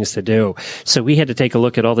hardest things to do. So we had to take a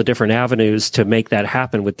look at all the different avenues to make that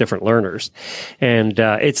happen with different learners, and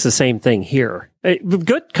it's the same thing here.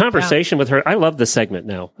 Good conversation with her. I love this segment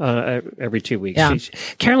now. Every 2 weeks,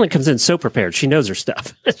 Carolyn comes in so prepared. She knows her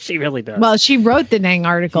stuff. She really does. Well, she wrote the dang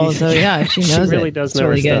article, so yeah, she knows. She really does know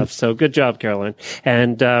her stuff. So good job, Caroline.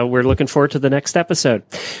 And we're looking forward to the next episode.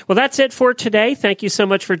 Well, that's it for today. Thank you so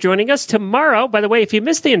much for joining us. Tomorrow, by the way, if you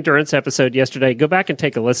missed the endurance episode yesterday, go back and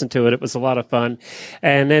take a listen to it. It was a lot of fun.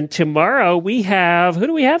 And then tomorrow we have who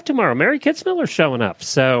do we have tomorrow? Mary Kitzmiller showing up.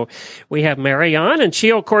 So we have Mary on, and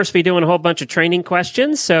she'll of course be doing a whole bunch of training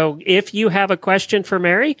questions. So if you have a question for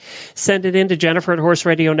Mary, send it in to Jennifer at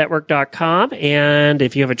horseradionetwork.com. And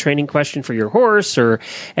if you have a training question for your horse or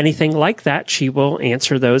anything like that, she will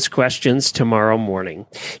answer those questions tomorrow morning.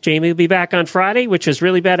 Jamie will be back on Friday, which is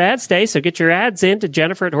Really Bad Ads Day. So get your ads in to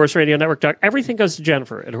Jennifer at horseradionetwork.com. Everything goes to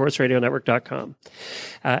Jennifer at horseradionetwork.com.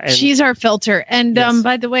 And she's our filter. And yes.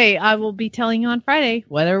 By the way, I will be telling you on Friday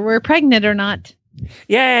whether we're pregnant or not.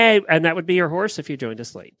 Yay! And that would be your horse if you joined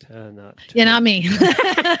us late. Not me.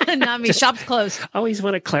 Not me. Shop's closed. Always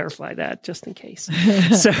want to clarify that just in case.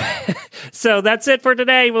 So that's it for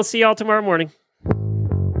today. We'll see you all tomorrow morning.